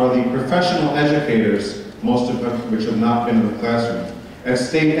top or the professional educators, most of which have not been in the classroom. As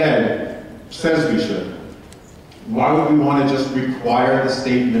state ed says we should. Why would we want to just require the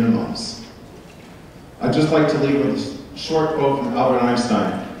state minimums? I'd just like to leave with a short quote from Albert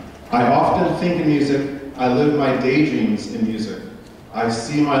Einstein. I often think in music, I live my daydreams in music. I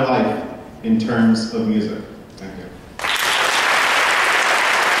see my life in terms of music. Thank you.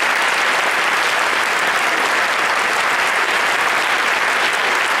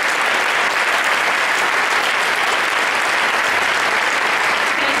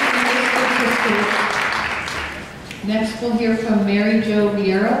 Next, we'll hear from Mary Jo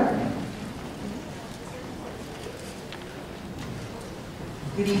Vieira.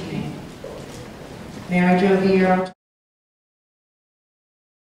 Good evening. Mary Jo Vieira.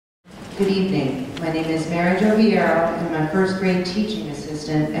 Good evening. My name is Mary Jo Vieira, and I'm a first grade teaching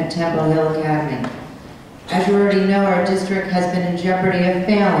assistant at Temple Hill Academy. As you already know, our district has been in jeopardy of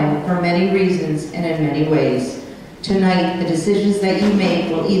failing for many reasons and in many ways. Tonight, the decisions that you make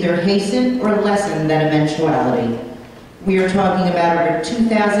will either hasten or lessen that eventuality. We are talking about over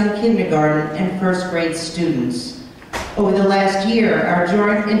 2,000 kindergarten and first grade students. Over the last year, our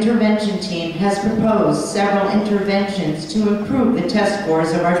joint intervention team has proposed several interventions to improve the test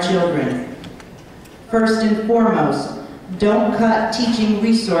scores of our children. First and foremost, don't cut teaching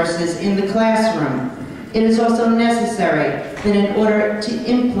resources in the classroom. It is also necessary that in order to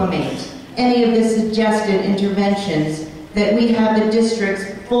implement any of the suggested interventions, that we have the district's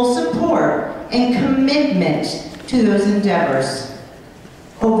full support and commitment to those endeavors.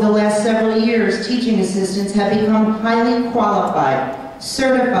 Over the last several years, teaching assistants have become highly qualified,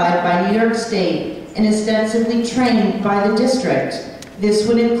 certified by New York State, and extensively trained by the district. This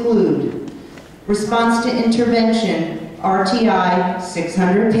would include response to intervention, RTI,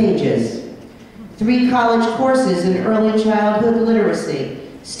 600 pages, 3 college courses in early childhood literacy,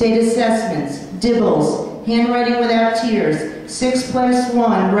 state assessments, DIBELS, handwriting without tears,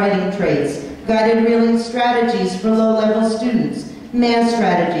 6+1 writing traits, guided reeling strategies for low-level students, math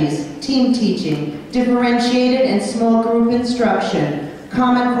strategies, team teaching, differentiated and small group instruction,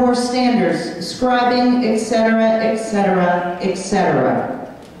 common core standards, scribing, etc., etc.,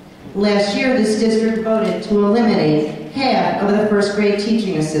 etc. Last year, this district voted to eliminate half of the first grade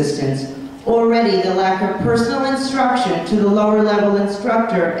teaching assistants. Already, the lack of personal instruction to the lower level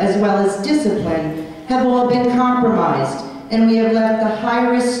instructor, as well as discipline, have all been compromised, and we have left the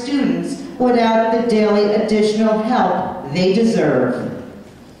high-risk students without the daily additional help they deserve.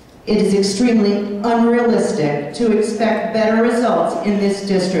 It is extremely unrealistic to expect better results in this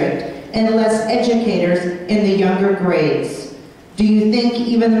district and less educators in the younger grades. Do you think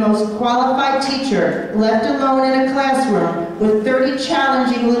even the most qualified teacher left alone in a classroom with 30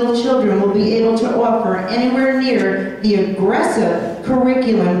 challenging little children will be able to offer anywhere near the aggressive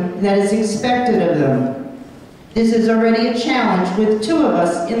curriculum that is expected of them? This is already a challenge with 2 of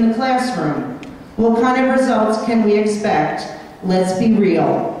us in the classroom. What kind of results can we expect? Let's be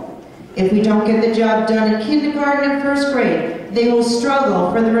real. If we don't get the job done in kindergarten and first grade, they will struggle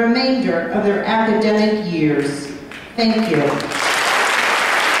for the remainder of their academic years. Thank you.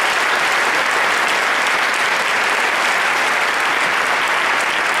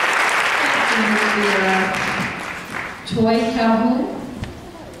 Toy Calhoun.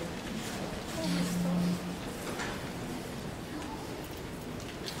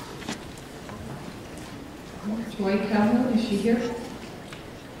 Toy Calhoun, is she here?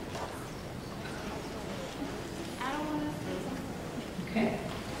 Okay.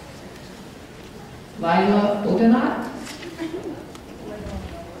 Lila Odenot.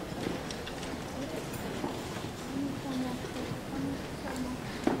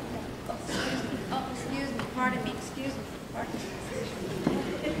 Pardon me, excuse me. Pardon me.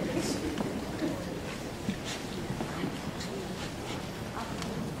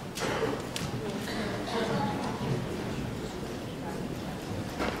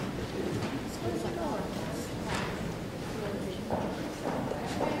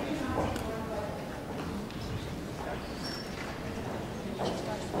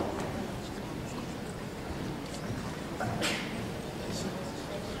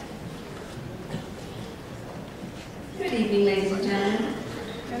 Good evening, ladies and gentlemen.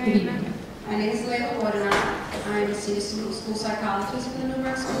 Good evening. My name is Leila Waternout. I'm a senior school psychologist for the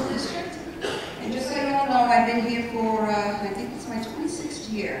Newburgh School District. And just so you all know, I've been here for, I think it's my 26th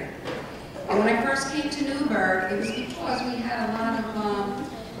year. And when I first came to Newburgh, it was because we had a lot of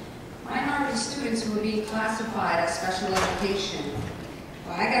minority students who were being classified as special education.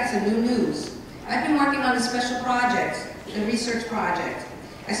 Well, I got some new news. I've been working on a special project, a research project.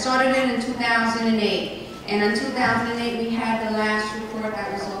 I started it in 2008. And in 2008, we had the last report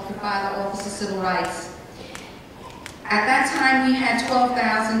that was offered by the Office of Civil Rights. At that time, we had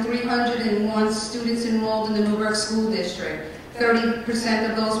 12,301 students enrolled in the Newburgh School District. 30%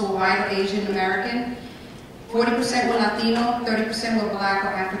 of those were white or Asian American, 40% were Latino, 30% were Black or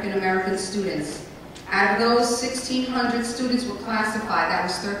African American students. Out of those, 1,600 students were classified. That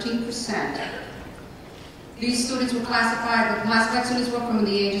was 13%. These students were classified, the classified students were from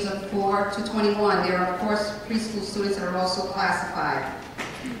the ages of 4 to 21. There are, of course, preschool students that are also classified.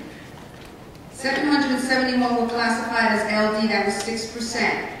 771 were classified as LD, that was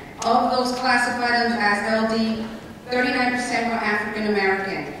 6%. Of those classified as LD, 39% were African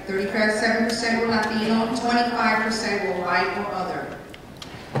American, 37% were Latino, 25% were white or other.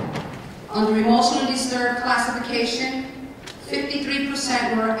 Under emotionally disturbed classification,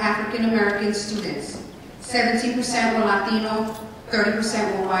 53% were African American students. 17% were Latino,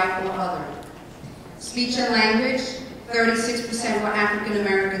 30% were white or other. Speech and language, 36% were African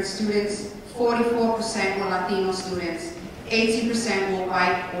American students, 44% were Latino students, 18% were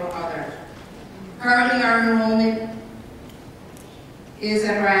white or other. Currently, our enrollment is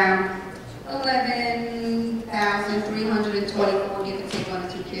at around 11,324, give or take 1 or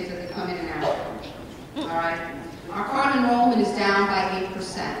 2 kids that they come in and out. All right. Our current enrollment is down by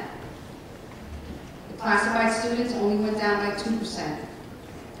 8%. The classified students only went down by 2%.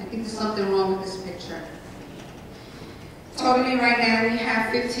 I think there's something wrong with this picture. Totally right now we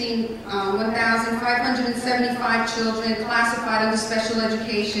have 1,575 children classified under special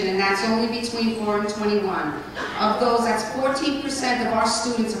education, and that's only between 4 and 21. Of those, that's 14% of our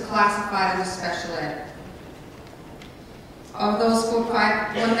students are classified under special ed. Of those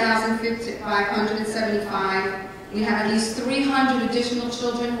 1,575, we have at least 300 additional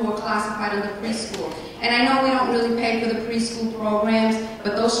children who are classified under preschool. And I know we don't really pay for the preschool programs,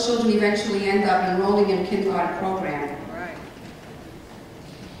 but those children eventually end up enrolling in a kindergarten program.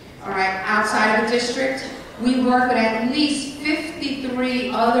 All right, outside of the district, we work with at least 53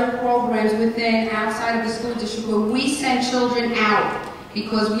 other programs outside of the school district where we send children out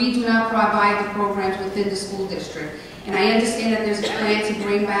because we do not provide the programs within the school district. And I understand that there's a plan to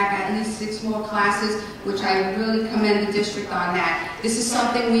bring back at least 6 more classes, which I really commend the district on that. This is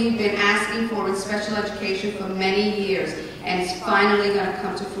something we've been asking for in special education for many years, and it's finally going to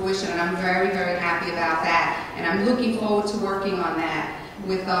come to fruition, and I'm very, very happy about that. And I'm looking forward to working on that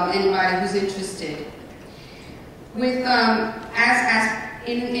with anybody who's interested. With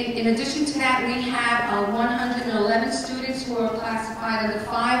in addition to that, we have 111 students who are classified under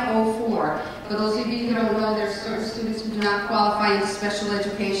 504. For those of you who don't know, there are certain students who do not qualify in special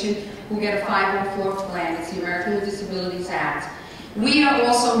education who get a 504 plan. It's the American with Disabilities Act. We are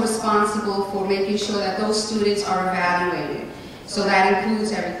also responsible for making sure that those students are evaluated. So that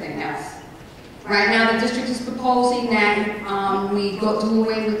includes everything else. Right now, the district is proposing that we do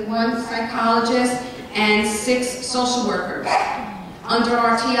away with 1 psychologist and 6 social workers. Under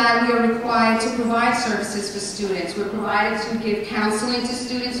our TI, we are required to provide services for students. We're provided to give counseling to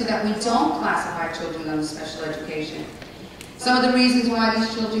students so that we don't classify children under special education. Some of the reasons why these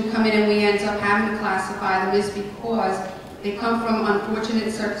children come in and we end up having to classify them is because they come from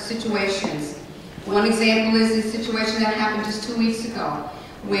unfortunate situations. One example is the situation that happened just 2 weeks ago,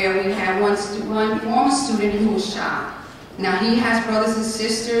 where we had one former student who was shot. Now he has brothers and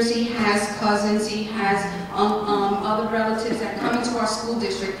sisters, he has cousins, he has other relatives that come into our school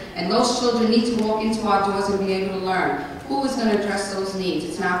district, and those children need to walk into our doors and be able to learn. Who is going to address those needs?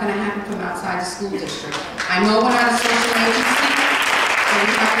 It's not going to happen from outside the school district. I know we're not a social agency, but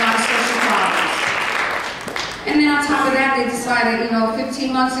we have a lot of social problems. And then on top of that, they decided,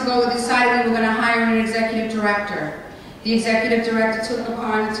 15 months ago, we decided we were going to hire an executive director. The executive director took it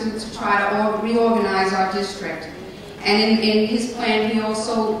upon to try to reorganize our district. And in his plan, he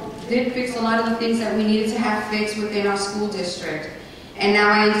also did fix a lot of the things that we needed to have fixed within our school district. And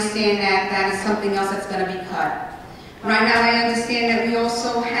now I understand that that is something else that's going to be cut. Right now I understand that we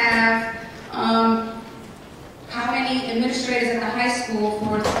also have how many administrators at the high school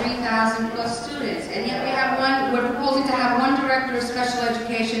for 3,000 plus students. And yet we're proposing to have 1 director of special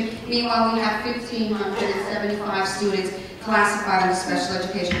education. Meanwhile, we have 1,575 students classified under special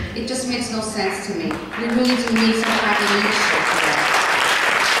education. It just makes no sense to me. We really do need some type of leadership for that.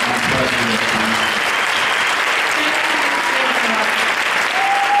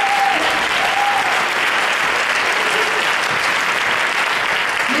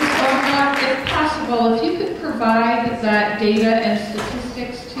 If possible, if you could provide that data and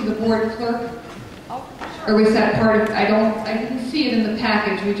statistics to the board clerk, or was that part of, I didn't see it in the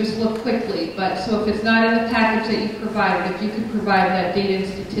package, we just looked quickly, but so if it's not in the package that you provided, if you could provide that data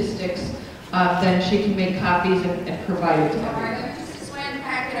and statistics, then she can make copies and provide it to everyone. All right, let me just explain the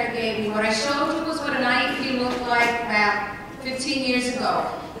packet I gave you. What I showed you was what an IEP looked like about 15 years ago.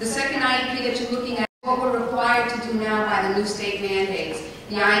 The second IEP that you're looking at is what we're required to do now by the new state mandates.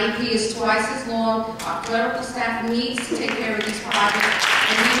 The IEP is twice as long. Our clerical staff needs to take care of these projects,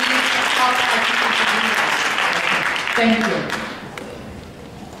 and we need to qualify people to do that. Thank you.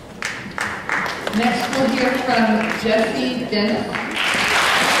 Next, we'll hear from Jessie Dennis.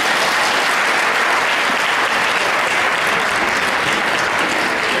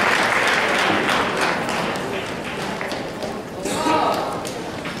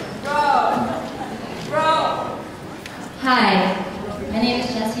 Hi, my name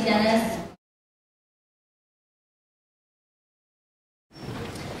is Jessie Dennis.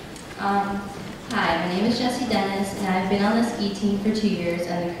 Hi, my name is Jessie Dennis, and I've been on the ski team for 2 years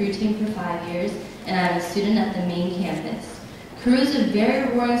and the crew team for 5 years, and I'm a student at the main campus. Crew is a very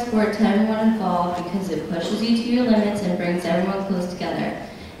rewarding sport to everyone involved because it pushes you to your limits and brings everyone close together.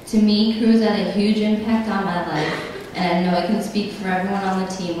 To me, crew has had a huge impact on my life, and I know I can speak for everyone on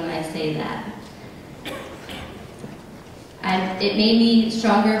the team when I say that. It made me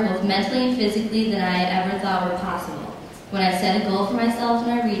stronger both mentally and physically than I ever thought were possible. When I set a goal for myself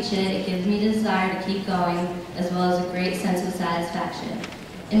and I reach it, it gives me the desire to keep going, as well as a great sense of satisfaction.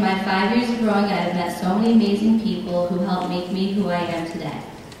 In my 5 years of rowing, I have met so many amazing people who helped make me who I am today.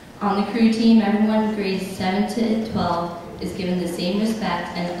 On the crew team, everyone grades 7 to 12 is given the same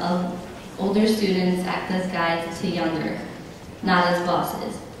respect, and older students act as guides to younger, not as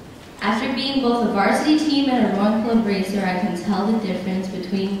bosses. After being both a varsity team and a rowing club racer, I can tell the difference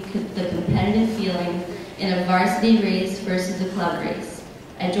between the competitive feeling in a varsity race versus a club race.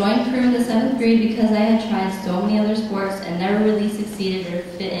 I joined crew in the 7th grade because I had tried so many other sports and never really succeeded or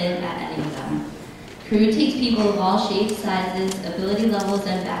fit in at any of them. Crew takes people of all shapes, sizes, ability levels,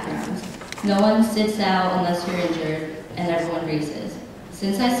 and backgrounds. No one sits out unless you're injured, and everyone races.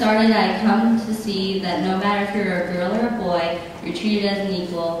 Since I started, I come to see that no matter if you're a girl or a boy, you're treated as an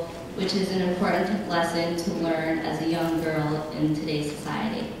equal, which is an important lesson to learn as a young girl in today's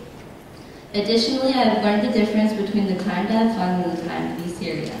society. Additionally, I have learned the difference between the time to have fun and the time to be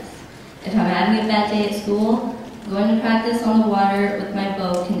serious. If I'm having a bad day at school, going to practice on the water with my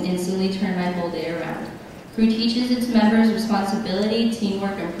boat can instantly turn my whole day around. Crew teaches its members responsibility,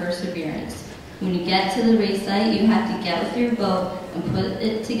 teamwork, and perseverance. When you get to the race site, you have to get with your boat and put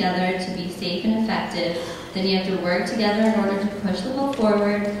it together to be safe and effective. Then you have to work together in order to push the boat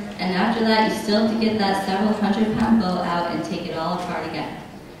forward, and after that, you still have to get that several hundred-pound boat out and take it all apart again.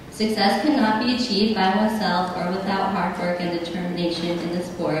 Success cannot be achieved by oneself or without hard work and determination in the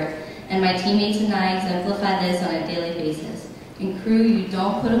sport, and my teammates and I exemplify this on a daily basis. In crew, you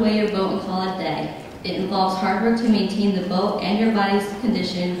don't put away your boat and call it a day. It involves hard work to maintain the boat and your body's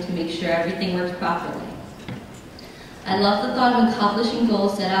condition to make sure everything works properly. I love the thought of accomplishing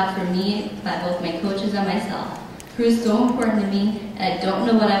goals set out for me by both my coaches and myself. Crew is so important to me, and I don't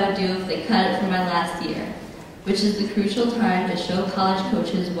know what I would do if they cut it for my last year, which is the crucial time to show college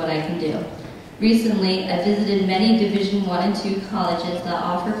coaches what I can do. Recently, I visited many Division I and II colleges that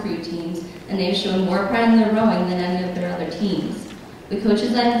offer crew teams, and they've shown more pride in their rowing than any of their other teams. The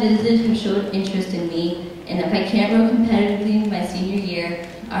coaches I've visited have showed interest in me, and if I can't row competitively in my senior year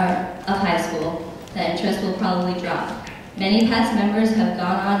of high school, that interest will probably drop. Many past members have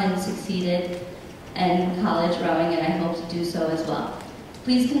gone on and succeeded in college rowing, and I hope to do so as well.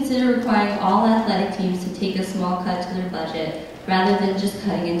 Please consider requiring all athletic teams to take a small cut to their budget, rather than just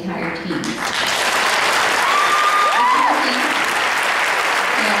cutting entire teams.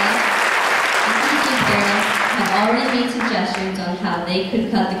 Have already made suggestions on how they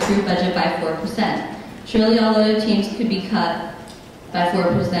could cut the crew budget by 4%. Surely all other teams could be cut by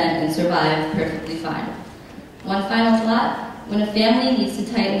 4% and survive perfectly fine. One final thought, when a family needs to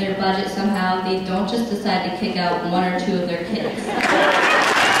tighten their budget somehow, they don't just decide to kick out 1 or 2 of their kids.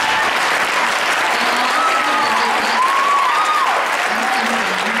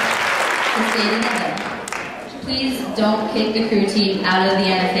 Please don't kick the crew team out of the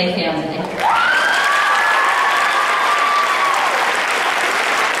NFA family.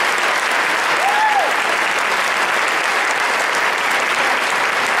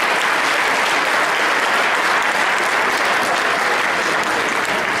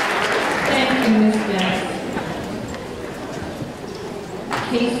 Thank you, Ms. Bennett.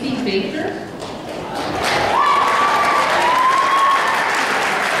 Casey Baker.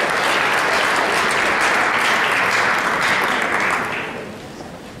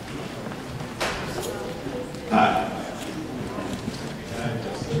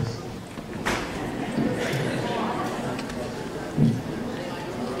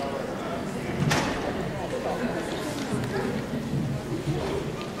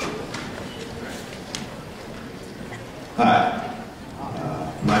 Hi,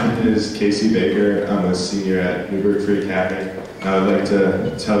 my name is Casey Baker. I'm a senior at Newburgh Free Academy. I would like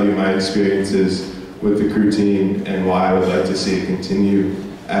to tell you my experiences with the crew team and why I would like to see it continue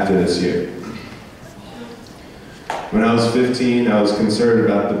after this year. When I was 15, I was concerned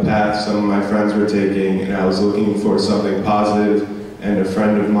about the path some of my friends were taking, and I was looking for something positive, and a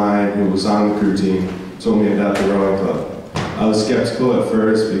friend of mine who was on the crew team told me about the rowing club. I was skeptical at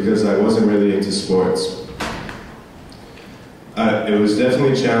first because I wasn't really into sports. It was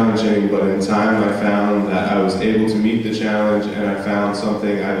definitely challenging, but in time I found that I was able to meet the challenge, and I found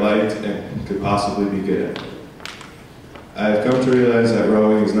something I liked and could possibly be good at. I've come to realize that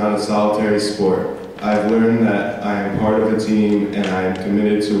rowing is not a solitary sport. I've learned that I am part of a team, and I am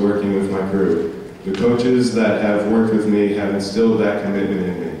committed to working with my crew. The coaches that have worked with me have instilled that commitment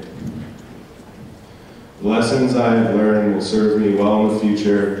in me. The lessons I have learned will serve me well in the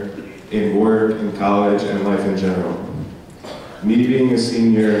future, in work, in college, and life in general. Me being a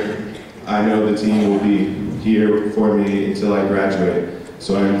senior, I know the team will be here for me until I graduate,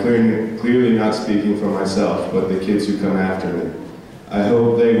 so I am clearly not speaking for myself, but the kids who come after me. I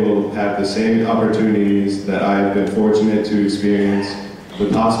hope they will have the same opportunities that I have been fortunate to experience, The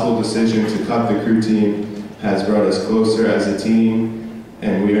possible decision to cut the crew team has brought us closer as a team,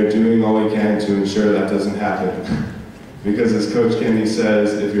 and we are doing all we can to ensure that doesn't happen. Because as Coach Kennedy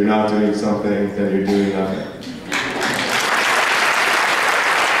says, if you're not doing something, then you're doing nothing.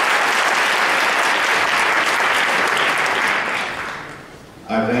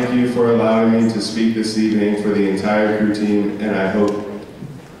 I thank you for allowing me to speak this evening for the entire crew team, and I hope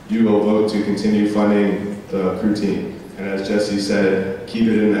you will vote to continue funding the crew team. And as Jesse said, keep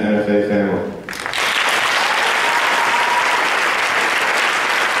it in the NFA family.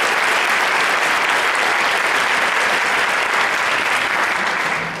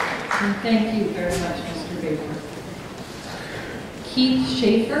 And thank you very much, Mr. Baker. Keith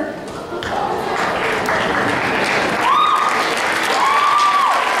Schaefer.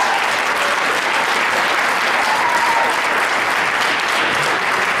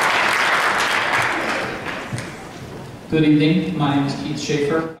 Good evening, my name is Keith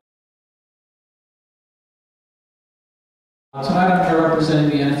Schaefer. Tonight I'm here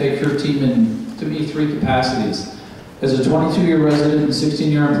representing the NFA crew team in, to me, 3 capacities. As a 22-year resident and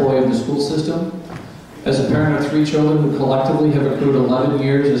 16-year employee of the school system, as a parent of 3 children who collectively have accrued 11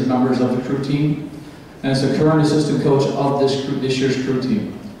 years as members of the crew team, and as a current assistant coach of this year's crew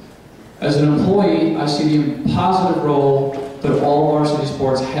team. As an employee, I see the positive role that all varsity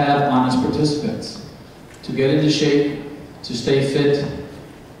sports have on its participants. To get into shape, to stay fit,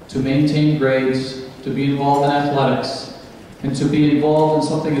 to maintain grades, to be involved in athletics, and to be involved in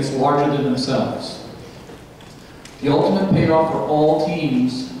something that's larger than themselves. The ultimate payoff for all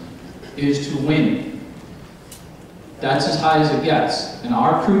teams is to win. That's as high as it gets, and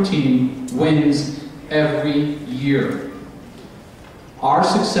our crew team wins every year. Our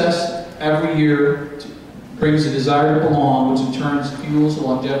success every year brings a desire to belong, which in turn fuels the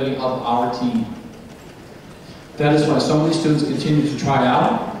longevity of our team. That is why so many students continue to try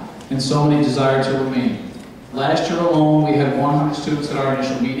out, and so many desire to remain. Last year alone, we had 100 students at our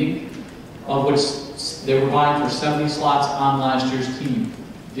initial meeting, of which they were vying for 70 slots on last year's team.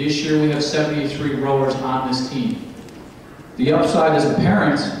 This year, we have 73 rowers on this team. The upside as a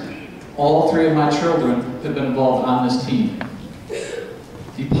parent, all 3 of my children have been involved on this team.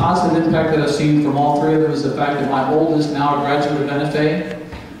 The positive impact that I've seen from all 3 of them is the fact that my oldest, now a graduate of NFA,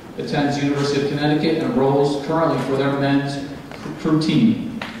 attends University of Connecticut and rows currently for their men's crew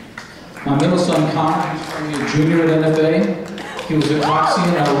team. My middle son, Connor, is currently a junior at NFA. He was a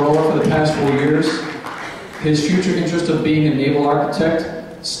coxswain and a rower for the past 4 years. His future interest of being a naval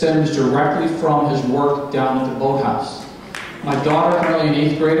architect stems directly from his work down at the boathouse. My daughter, currently an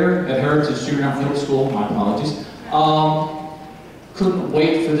 8th grader at Heritage Junior Middle School, my apologies, couldn't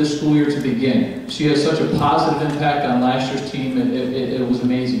wait for this school year to begin. She has such a positive impact on last year's team, it was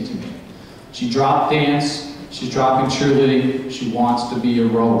amazing to me. She dropped dance, she's dropping cheerleading, she wants to be a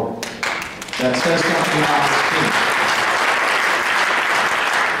rower. That says something about this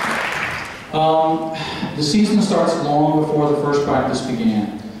team. The season starts long before the first practice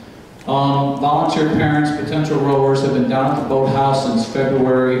began. Volunteer parents, potential rowers have been down at the boathouse since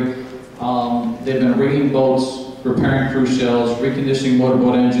February. They've been rigging boats, repairing cruise shells, reconditioning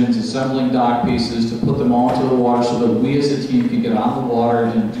motorboat engines, assembling dock pieces to put them all into the water so that we as a team can get on the water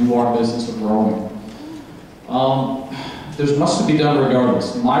and do our business of rowing. There's much to be done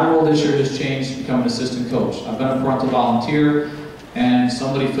regardless. My role this year has changed to become an assistant coach. I've been a parental volunteer, and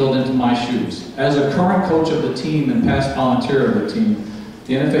somebody filled into my shoes. As a current coach of the team and past volunteer of the team,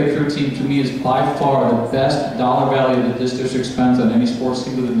 the NFA crew team to me is by far the best dollar value that this district spends on any sports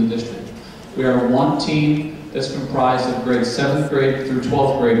team within the district. We are one team that's comprised of grades 7th grade through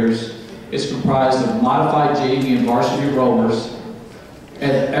 12th graders. It's comprised of modified JV and varsity rowers.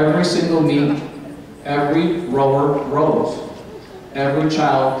 At every single meet, every rower rows. Every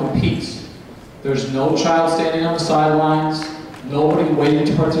child competes. There's no child standing on the sidelines, nobody waiting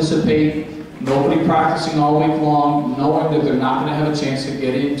to participate, nobody practicing all week long, knowing that they're not going to have a chance to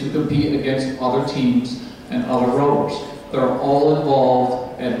get in to compete against other teams and other rowers. They're all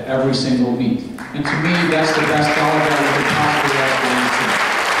involved at every single meet. And to me, that's the best dollar value we could possibly ask for any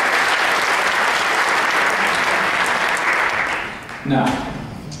team. Now,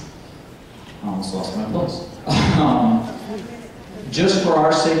 I almost lost my place. Just for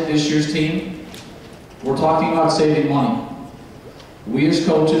our sake, this year's team, we're talking about saving money. We as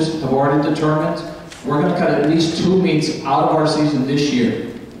coaches have already determined we're going to cut at least 2 meets out of our season this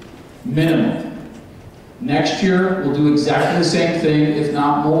year, minimum. Next year, we'll do exactly the same thing, if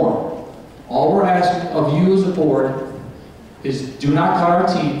not more. All we're asking of you as a board is do not cut our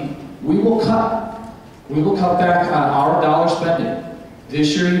team. We will cut. We will cut back on our dollar spending.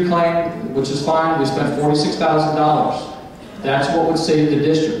 This year you claim, which is fine, we spent $46,000. That's what would save the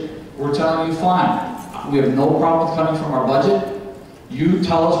district. We're telling you, fine, we have no problem with cutting from our budget. You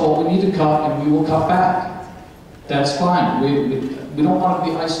tell us what we need to cut and we will cut back. That's fine. We don't want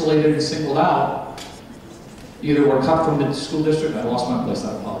to be isolated and singled out. Either we're cut from the school district, I lost my place,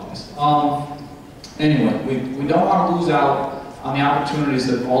 I apologize. Anyway, we don't want to lose out on the opportunities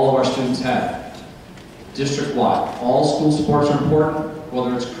that all of our students have. District-wide. All school sports are important,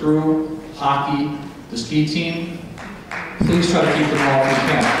 whether it's crew, hockey, the ski team. Please try to keep them all if you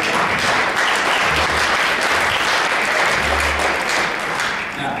can.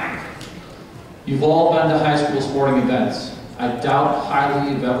 Now, you've all been to high school sporting events. I doubt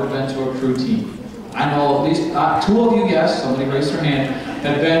highly you've ever been to a crew team. I know at least 2 of you, yes, somebody raised their hand,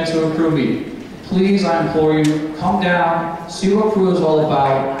 have been to a crew meeting. Please, I implore you, come down, see what crew is all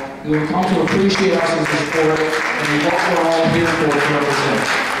about. You will come to appreciate us as a sport and what we're all here for to represent.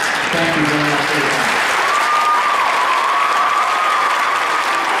 Thank you very much for your time.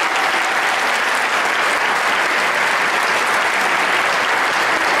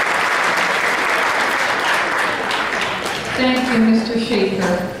 Thank you, Mr.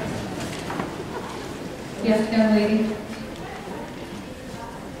 Schaefer. Yes, young lady?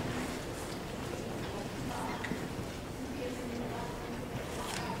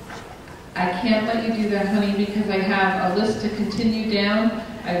 I can't let you do that, honey, because I have a list to continue down.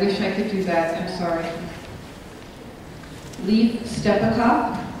 I wish I could do that. I'm sorry. Leaf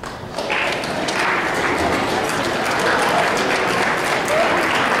Stepikoff.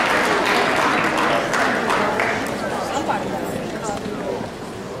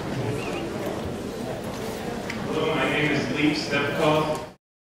 Hello, my name is Leaf Stepikoff.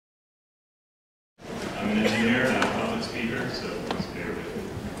 I'm an engineer and I'm a public speaker, so please bear with me.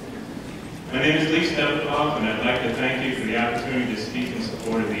 My name is Leaf Stepikoff, and I'd like to thank you for the opportunity to speak in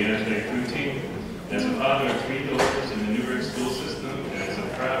support of the NSA crew team. As a father of 3 daughters in the Newburgh school system, and as a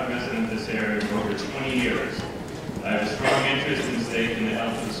proud resident of this area for over 20 years, I have a strong interest and stake in the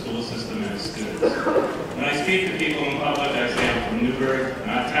health of the school system and its students. When I speak to people in public, I say I'm from Newburgh,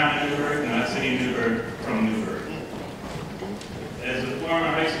 not town of Newburgh, not city of Newburgh, from Newburgh. As a former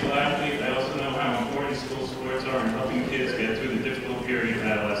high school athlete, I also know how important school sports are in helping kids get through the difficult period of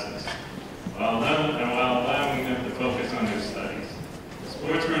adolescence, while allowing them to focus on their studies.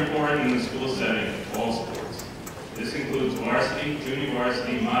 Sports are important in the school setting, all sports. This includes varsity, junior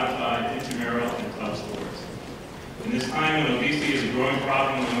varsity, modified, intramural, and club sports. In this time when obesity is a growing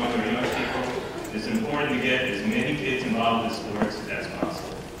problem among our young people, it's important to get as many kids involved in sports as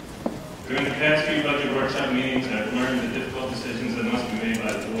possible. During the past few budget workshop meetings, I've learned the difficult decisions that must be made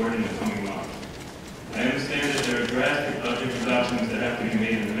by the board in the coming month. I understand that there are drastic budget reductions that have to be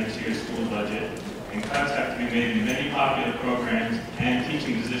made in the next year's school budget, and cuts have to be made in many popular programs and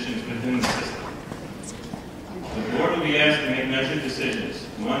teaching positions within the system. The board will be asked to make measured decisions,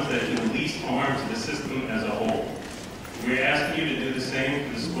 ones that do the least harm to the system as a whole. We are asking you to do the same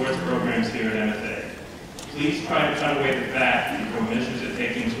for the sports programs here at MFA. Please try to cut away the fat before measures are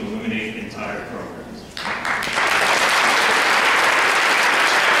taken to eliminate entire programs.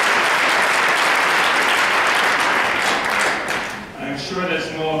 I'm sure that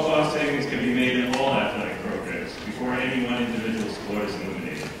small cost savings can be made in all athletic programs before any one individual sport is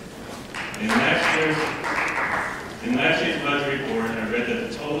eliminated. In last year's budget report, I read that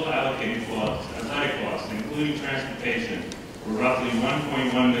the total allocated athletic costs, including transportation, were roughly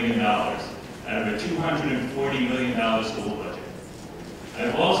 $1.1 million out of a $240 million school budget.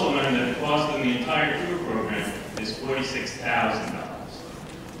 I've also learned that the cost of the entire crew program is $46,000.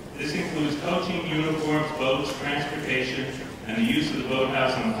 This includes coaching, uniforms, boats, transportation, and the use of the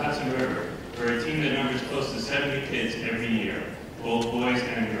boathouse on the Hudson River for a team that numbers close to 70 kids every year, both boys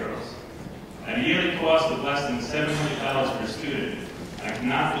and girls. At a yearly cost of less than $700 per student, I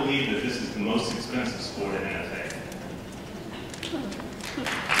cannot believe that this is the most expensive sport in NFA.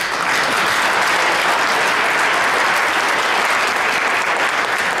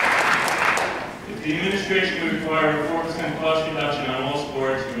 If the administration would require a 4% cost reduction on all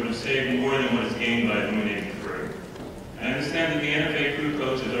sports, we would have saved more than what is gained by eliminating the crew. I understand that the NFA crew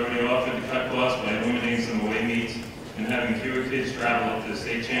coach has already offered to cut costs by eliminating some away meets and having fewer kids travel up to the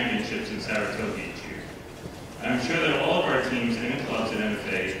state championships in Saratoga each year. I'm sure that all of our teams and clubs at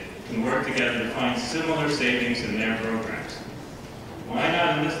NFA can work together to find similar savings in their programs. Why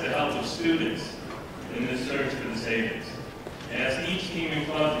not enlist the help of students in this search for the savings? Ask each team and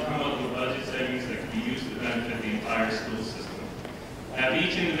club to come up with budget savings that can be used to benefit the entire school system. Have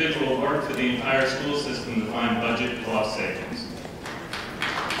each individual work for the entire school system to find budget cost savings.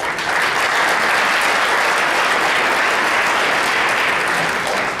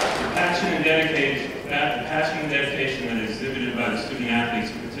 The passion and dedication that is exhibited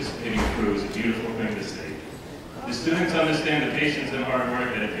understand the patience and hard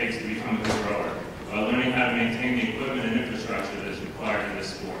work that it takes to become a good rower, while learning how to maintain the equipment and infrastructure that is required in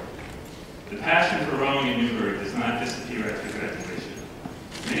this sport. The passion for rowing in Newburgh does not disappear after graduation.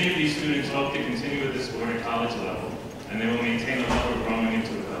 Many of these students hope to continue with the sport at college level, and they will maintain a love of rowing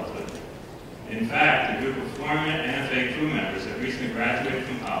into adulthood. In fact, a group of former NFA crew members have recently graduated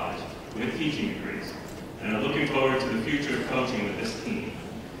from college with teaching degrees and are looking forward to the future of coaching with this team.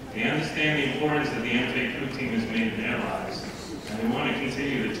 They understand the importance that the NFA crew team has made in their lives, and they want to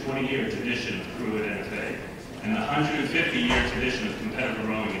continue the 20-year tradition of crew at NFA and the 150-year tradition of competitive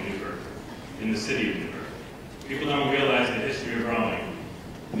rowing in Newburgh, in the city of Newburgh. People don't realize the history of rowing.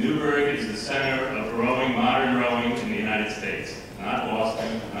 Newburgh is the center of rowing, modern rowing in the United States, not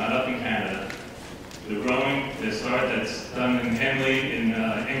Boston, not up in Canada. The rowing that's done in Henley in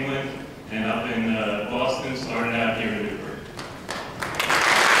England and up in Boston started out here in Newburgh.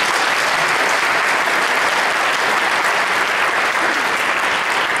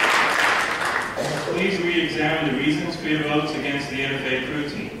 Please re-examine the reasons for your votes against the NFA crew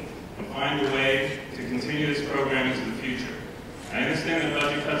team and find a way to continue this program into the future. I understand that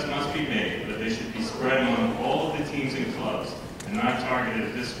budget cuts must be made, but they should be spread among all of the teams and clubs and not targeted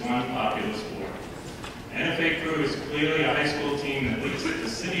at this one popular sport. NFA crew is clearly a high school team that leads the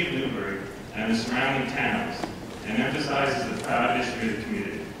city of Newburgh and the surrounding towns and emphasizes the proud history of the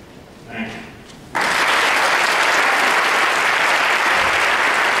community. Thank you.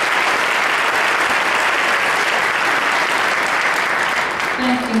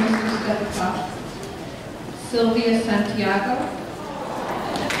 Thank you, Mr. Stepatoff. Sylvia Santiago.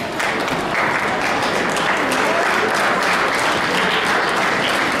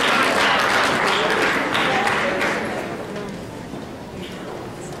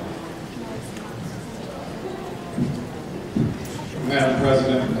 Madam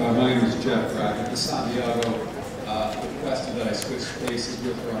President, my name is Jeff Brackett. Ms. Santiago requested that I switch places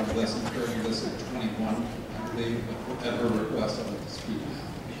with her on lesson 30, lesson 21. I believe at her request I'd like to speak now.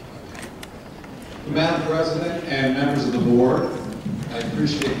 Madam President and members of the board, I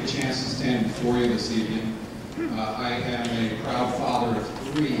appreciate the chance to stand before you this evening. I am a proud father of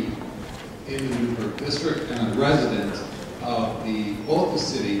 3 in the Newburgh district and a resident of both the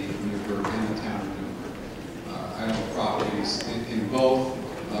city of Newburgh and the town of Newburgh. I own properties in both.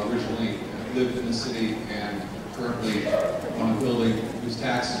 Originally lived in the city and currently on a building whose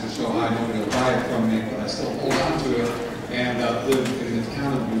taxes are so high nobody will buy it from me, but I still hold on to it and live in the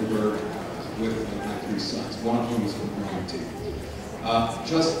town of Newburgh with my 3 sons, one of whom is from the rowing team.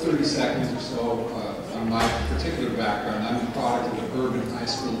 Just 30 seconds or so on my particular background. I'm a product of the urban high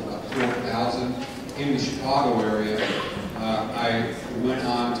school, about 4,000 in the Chicago area. I went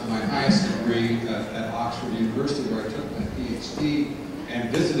on to my highest degree at Oxford University, where I took my PhD and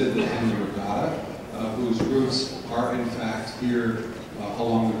visited the Henley Regatta, whose roots are in fact here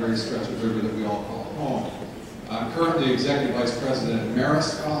along the very stretch of river that we all call home. I'm currently Executive Vice President at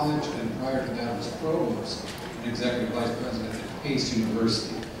Marist College, and prior to that I was Provost and Executive Vice President at Pace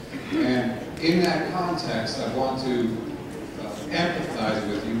University. And in that context, I want to empathize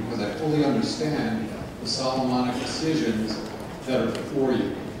with you because I fully understand the Solomonic decisions that are before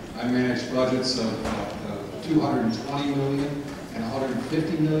you. I manage budgets of $220 million and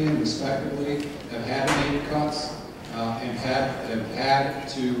 $150 million respectively, have had to make cuts, and have had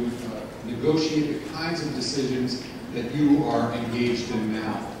to negotiate the kinds of decisions that you are engaged in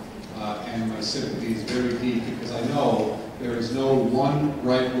now. And my sympathy is very deep because I know there is no one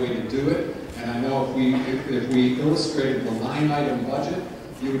right way to do it, and I know if we illustrated the line item budget,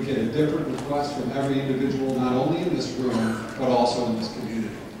 you would get a different request from every individual, not only in this room, but also in this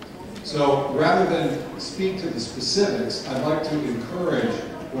community. So rather than speak to the specifics, I'd like to encourage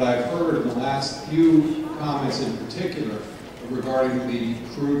what I've heard in the last few comments in particular regarding the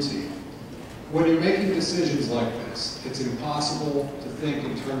crew team. When you're making decisions like this, it's impossible to think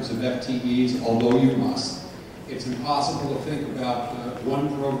in terms of FTEs, although you must. It's impossible to think about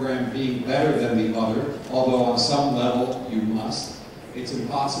one program being better than the other, although on some level you must. It's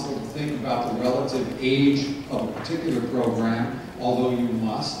impossible to think about the relative age of a particular program, although you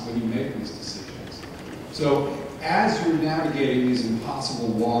must when you make these decisions. So as you're navigating these impossible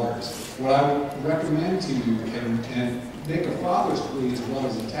waters, what I would recommend to you, and make a father's plea as well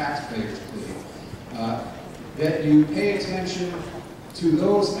as a taxpayer's plea, that you pay attention to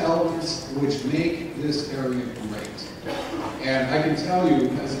those elements which make this area great. And I can tell you,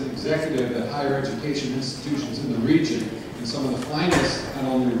 as an executive at higher education institutions in the region, and some of the finest, not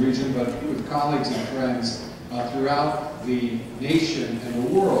only the region, but with colleagues and friends throughout the nation and the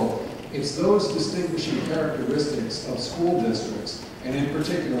world, it's those distinguishing characteristics of school districts, and in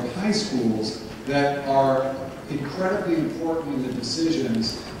particular high schools, that are incredibly important in the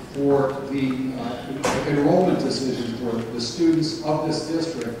decisions for the enrollment decisions for the students of this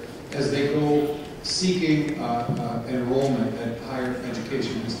district as they go seeking enrollment at higher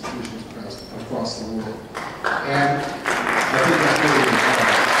education institutions across the world. And I think that's really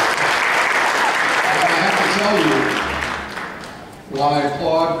important. I have to tell you, while I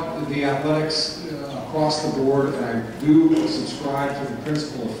applaud the athletics across the board, and I do subscribe to the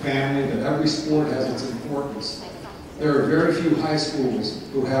principle of family, that every sport has its importance, there are very few high schools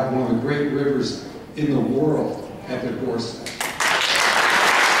who have one of the great rivers in the world at their doorstep.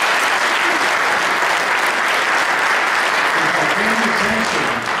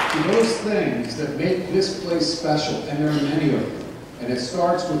 To those things that make this place special, and there are many of them, and it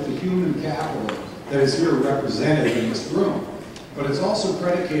starts with the human capital that is here represented in this room, but it's also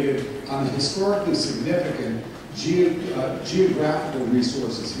predicated on the historically significant geographical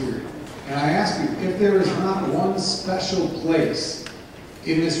resources here. And I ask you, if there is not one special place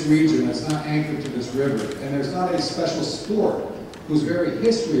in this region that's not anchored to this river, and there's not a special sport whose very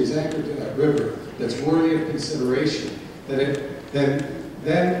history is anchored to that river that's worthy of consideration,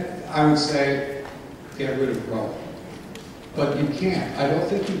 then I would say, get rid of Rome. But you can't. I don't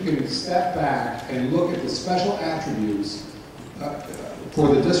think you can step back and look at the special attributes for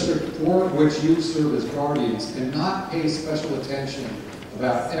the district for which you serve as guardians and not pay special attention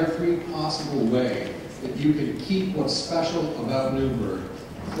about every possible way that you can keep what's special about Newburgh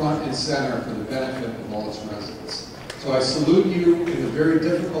front and center for the benefit of all its residents. So I salute you in the very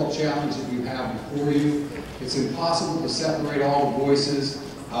difficult challenge that you have before you. It's impossible to separate all voices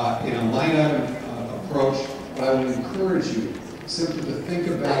in a line item approach, but I would encourage you simply to think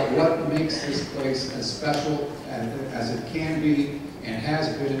about what makes this place as special as it can be and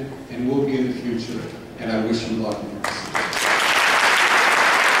has been and will be in the future, and I wish you luck in this.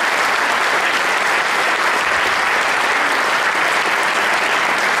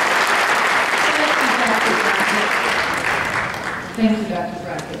 Thank you, Dr.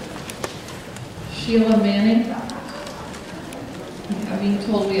 Brackett. Sheila Manning. I'm being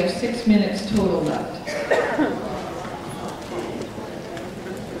told we have 6 minutes total left.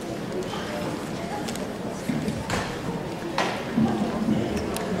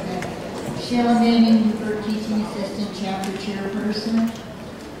 Sheila Manning, Newburgh Teaching Assistant, Chapter Chairperson.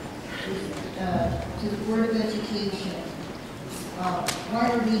 To the Board of Education, why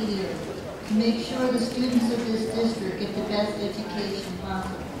are we here? To make sure the students of this district get the best education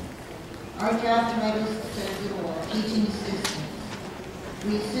possible. Our job title says it all, teaching assistants.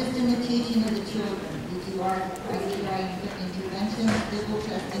 We assist in the teaching of the children. We do our interventions, visual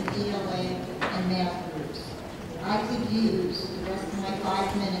testing, ELA, and math groups. I could use the rest of my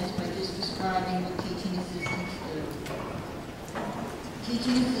 5 minutes by just describing what teaching assistants do.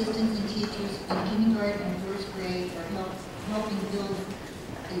 Teaching assistants and teachers in kindergarten and first grade are helping build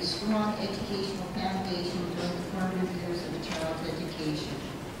a strong educational foundation during the formative years of a child's education.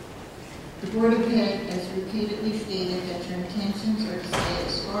 The Board of Ed has repeatedly stated that your intentions are to stay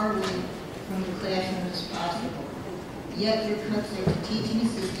as far away from the classroom as possible. Yet your cuts are to teaching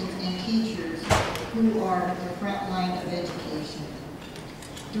assistants and teachers who are the front line of education.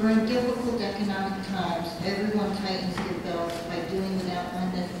 During difficult economic times, everyone tightens their belts by doing without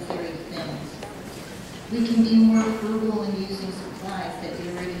unnecessary things. We can be more frugal in using supplies that we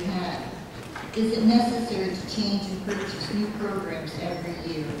already have. Is it necessary to change and purchase new programs every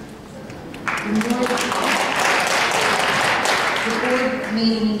year? The board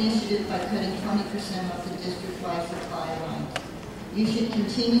made an initiative by cutting 20% off the district-wide supply lines. You should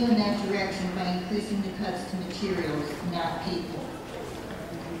continue in that direction by increasing the cuts to materials, not people.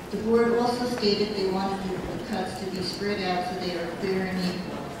 The board also stated they wanted the cuts to be spread out so they are fair and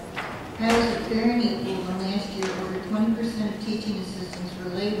equal. How is it fair and equal when last year over 20% of teaching assistants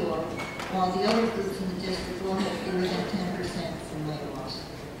were laid off, while the other groups in the district all had fewer than 10% from layoffs?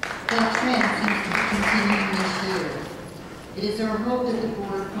 That trend seems to be continuing this year. It is our hope that the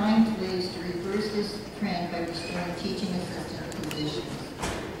board finds ways to reverse this trend by restoring teaching assistant positions.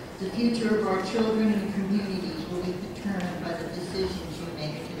 The future of our children and communities will be determined by the decisions you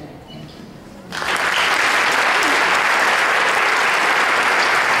make today. Thank you.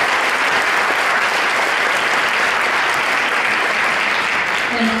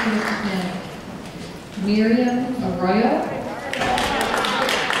 Thank you, Mrs. Manning. Miriam Arroyo.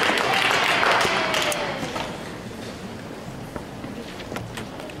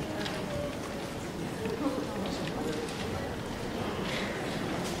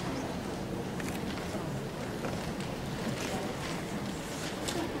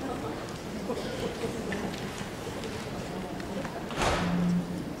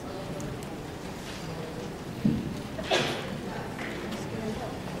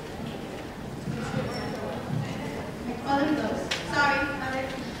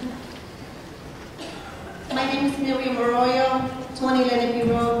 Henry Arroyo, 20 Lenape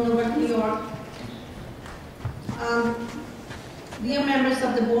Road, Newark, New York. Dear members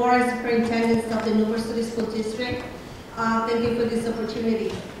of the board and superintendents of the Newburgh City School District, thank you for this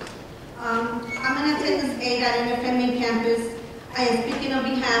opportunity. I'm an attendance aide at NFM main campus. I am speaking on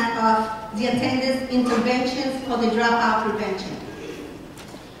behalf of the attendance interventions for the dropout prevention.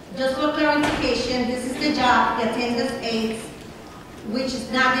 Just for clarification, this is the job, the attendance aides, which is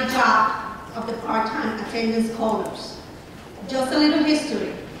not the job of the part-time attendance callers. Just a little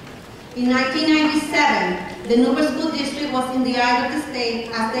history. In 1997, the Newburgh School District was in the eye of the state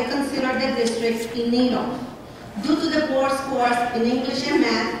as they considered the district in need of, due to the poor scores in English and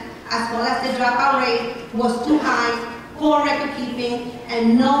math, as well as the dropout rate was too high, poor record keeping,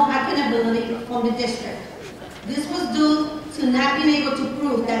 and no accountability from the district. This was due to not being able to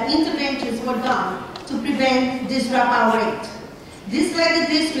prove that interventions were done to prevent this dropout rate. This led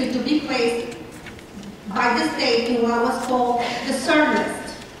the district to be placed by the state in what was called the CERT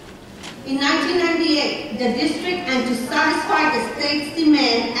list. In 1998, the district, and to satisfy the state's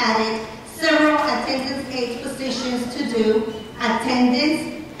demand, added several attendance aid positions to do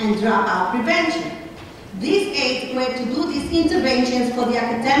attendance and dropout prevention. These aides were to do these interventions for the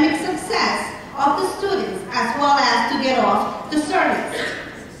academic success of the students, as well as to get off the CERT list.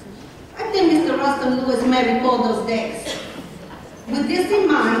 I think Mr. Rustin Lewis may recall those days. With this in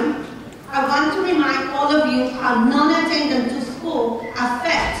mind, I want to remind all of you how non-attendance to school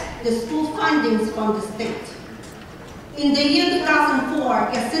affects the school fundings from the state. In the year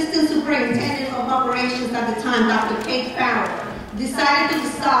 2004, the Assistant Superintendent of Operations at the time, Dr. Kate Farrell, decided to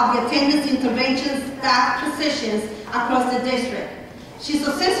dissolve the attendance intervention staff positions across the district. She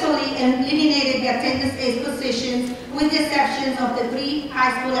successfully eliminated the attendance aid positions with the exceptions of the 3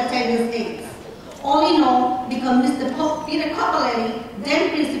 high school attendance aides. All in all, because Mr. Peter Capoletti, then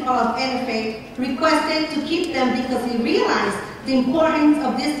principal of NFA, requested to keep them because he realized the importance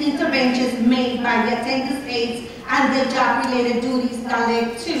of these interventions made by the attendance aides and their job-related duties that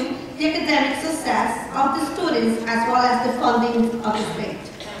led to the academic success of the students as well as the funding of the state.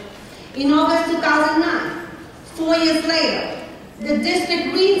 In August 2009, 4 years later, the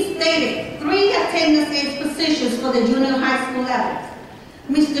district reinstated 3 attendance aid positions for the junior high school level.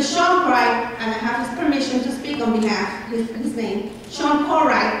 Mr. Sean Wright, and I have his permission to speak on behalf, his name, Sean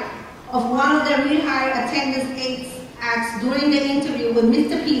Wright, of one of the rehired attendance aides, asked during the interview with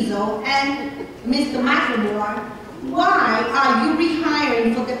Mr. Pizzo and Mr. McLemore, why are you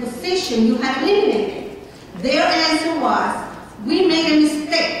rehiring for the position you had eliminated? Their answer was, we made a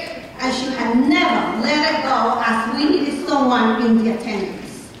mistake and should have never let it go as we needed someone in the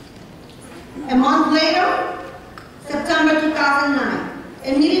attendance. A month later, September 2009,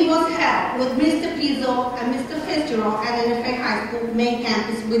 a meeting was held with Mr. Pizzo and Mr. Fitzgerald at NFA High School main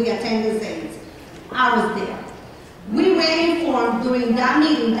campus with the attendance aides. I was there. We were informed during that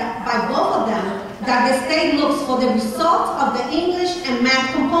meeting by both of them that the state looks for the results of the English and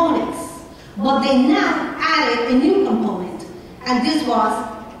math components, but they now added a new component, and this was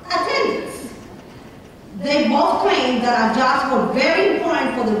attendance. They both claimed that our jobs were very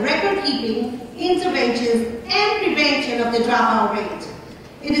important for the record keeping, interventions, and prevention of the dropout rate.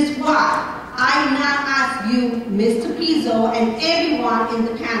 It is why I now ask you, Mr. Pizzo, and everyone in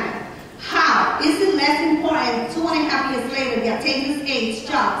the panel, how is it less important 2.5 years later the attendance aides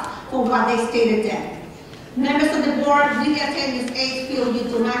jobs for what they stated then? Members of the board, with the attendance aides feel you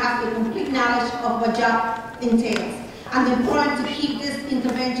do not have the complete knowledge of what job entails, and the importance to keep these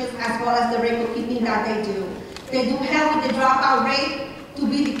interventions as well as the record keeping that they do. They do help with the dropout rate to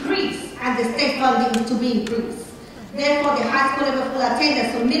be decreased and the state funding to be increased. Therefore, the high school level full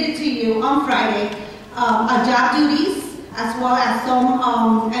attendance submitted to you on Friday are job duties, as well as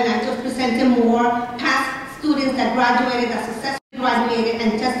some, and I just presented more, past students that graduated, that successfully graduated,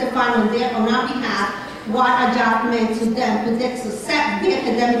 and testified on our behalf what a job meant to them, to their success, their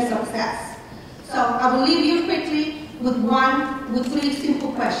academic success. So I will leave you quickly with 3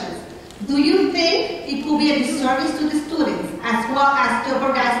 simple questions. Do you think it could be a disservice to the students, as well as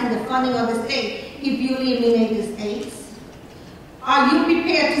jeopardizing the funding of the state, if you eliminate these aides? Are you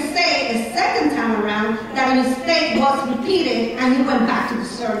prepared to say a second time around that a mistake was repeated and you went back to the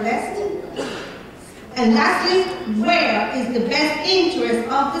CERT list? And lastly, where is the best interest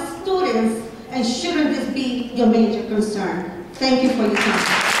of the students, and shouldn't this be your major concern? Thank you for your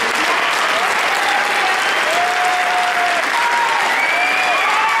time.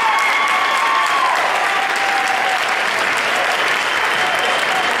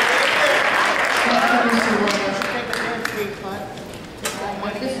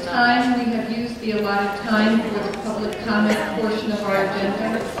 We have used the allotted time for the public comment portion of our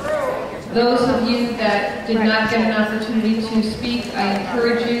agenda. Those of you that did not get an opportunity to speak, I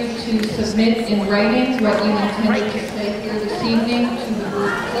encourage you to submit in writing what you intended to say here this evening to the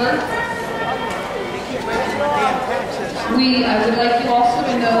board clerk. I would like you also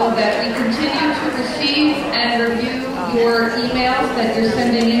to know that we continue to receive and review your emails that you're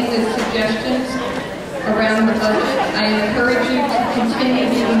sending in with suggestions around the budget. I encourage you to continue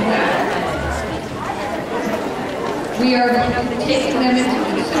doing that. We are taking them into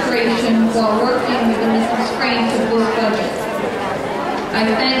consideration while working within the constraints of this budget. I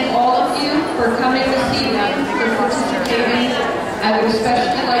thank all of you for coming this evening, for participating. I would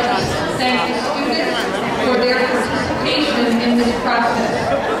especially like to thank the students for their participation in this process.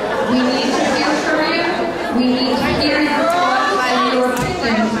 We need to hear from you. We need to hear your thoughts and your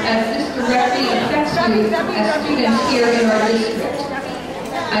opinions as this directly affects you as students here in our district.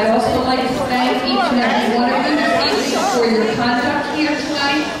 I'd also like to thank each and every one of you this evening for your conduct here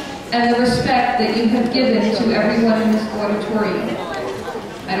tonight and the respect that you have given to everyone in this auditorium.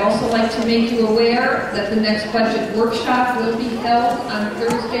 I'd also like to make you aware that the next budget workshop will be held on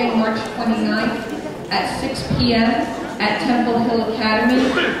Thursday, March 29th at 6 p.m. at Temple Hill Academy.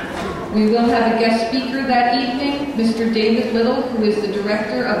 We will have a guest speaker that evening, Mr. David Little, who is the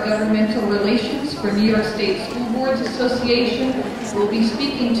Director of Governmental Relations for New York State School Boards Association, will be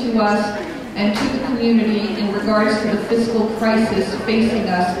speaking to us and to the community in regards to the fiscal crisis facing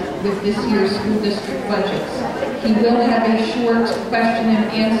us with this year's school district budgets. He will have a short question and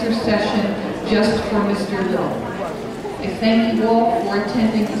answer session just for Mr. Little. I thank you all for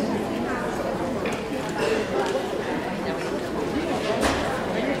attending this evening.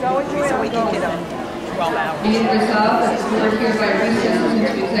 Be it resolved that the board hereby recesses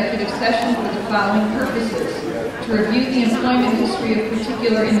into executive session for the following purposes: to review the employment history of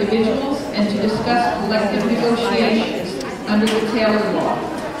particular individuals and to discuss collective negotiations under the Taylor Law.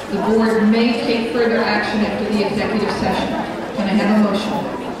 The board may take further action after the executive session. Can I have a motion?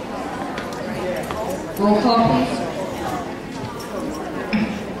 Roll call, please.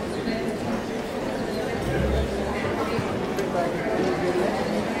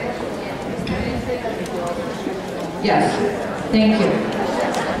 Yes, thank you.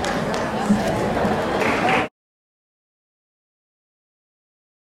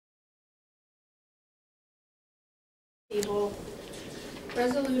 Table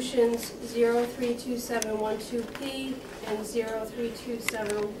resolutions 032712P and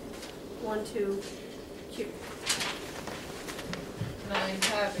 032712Q. Can I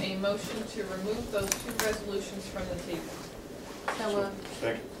have a motion to remove those two resolutions from the table? So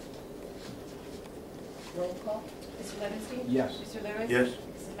Second. roll call. Mr. Levinstein? Yes. Mr. Lewis? Yes.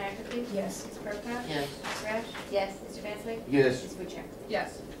 Mrs. McAfee? Yes. Mrs. Prokop? Yes. Mrs. Rash? Yes. Mr. Bensley? Yes. Ms. Buchek?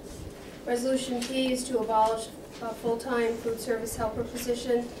 Yes. Resolution P is to abolish a full-time food service helper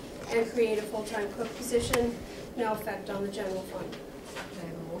position and create a full-time cook position. No effect on the general fund. Can I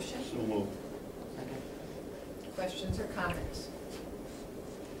have a motion? So moved. Questions or comments?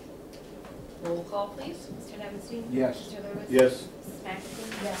 Roll call, please. Mr. Levinstein? Yes. Mr. Lewis? Yes. Mrs.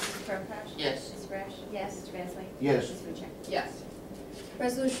 McAfee? Yes. Mrs. Prokop? Yes. Mrs. Rash? Yes. Mr. Bensley? Yes. Ms. Buchek? Yes.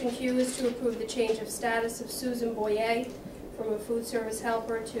 Resolution Q is to approve the change of status of Susan Boyer from a food service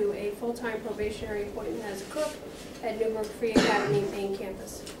helper to a full-time probationary appointment as a cook at Newburgh Free Academy main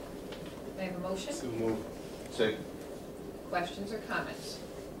campus. May I have a motion? So moved. Second. Questions or comments?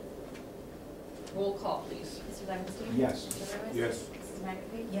 Roll call, please. Mr. Levinstein? Yes. Mr. Lewis? Yes. Mrs.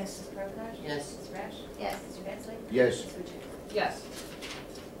 McAfee? Yes. Mrs. Prokop? Yes. Mrs. Rash? Yes. Mr. Bensley? Yes. Ms. Buchek? Yes.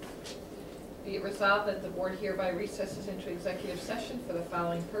 Be it resolved that the board hereby recesses into executive session for the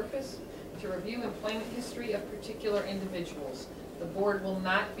following purpose: to review employment history of particular individuals. The board will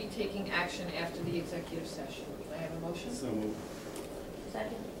not be taking action after the executive session. May I have a motion? So moved.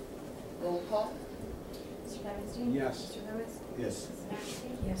 Second. Roll call. Mr. Levinstein? Yes. Mr. Lewis? Yes. Mrs.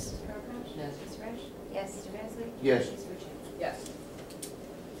 McAfee? Yes. Mrs. Prokop? Yes. Mrs. Rash? Yes. Mr. Bensley? Yes. Ms. Buchek? Yes.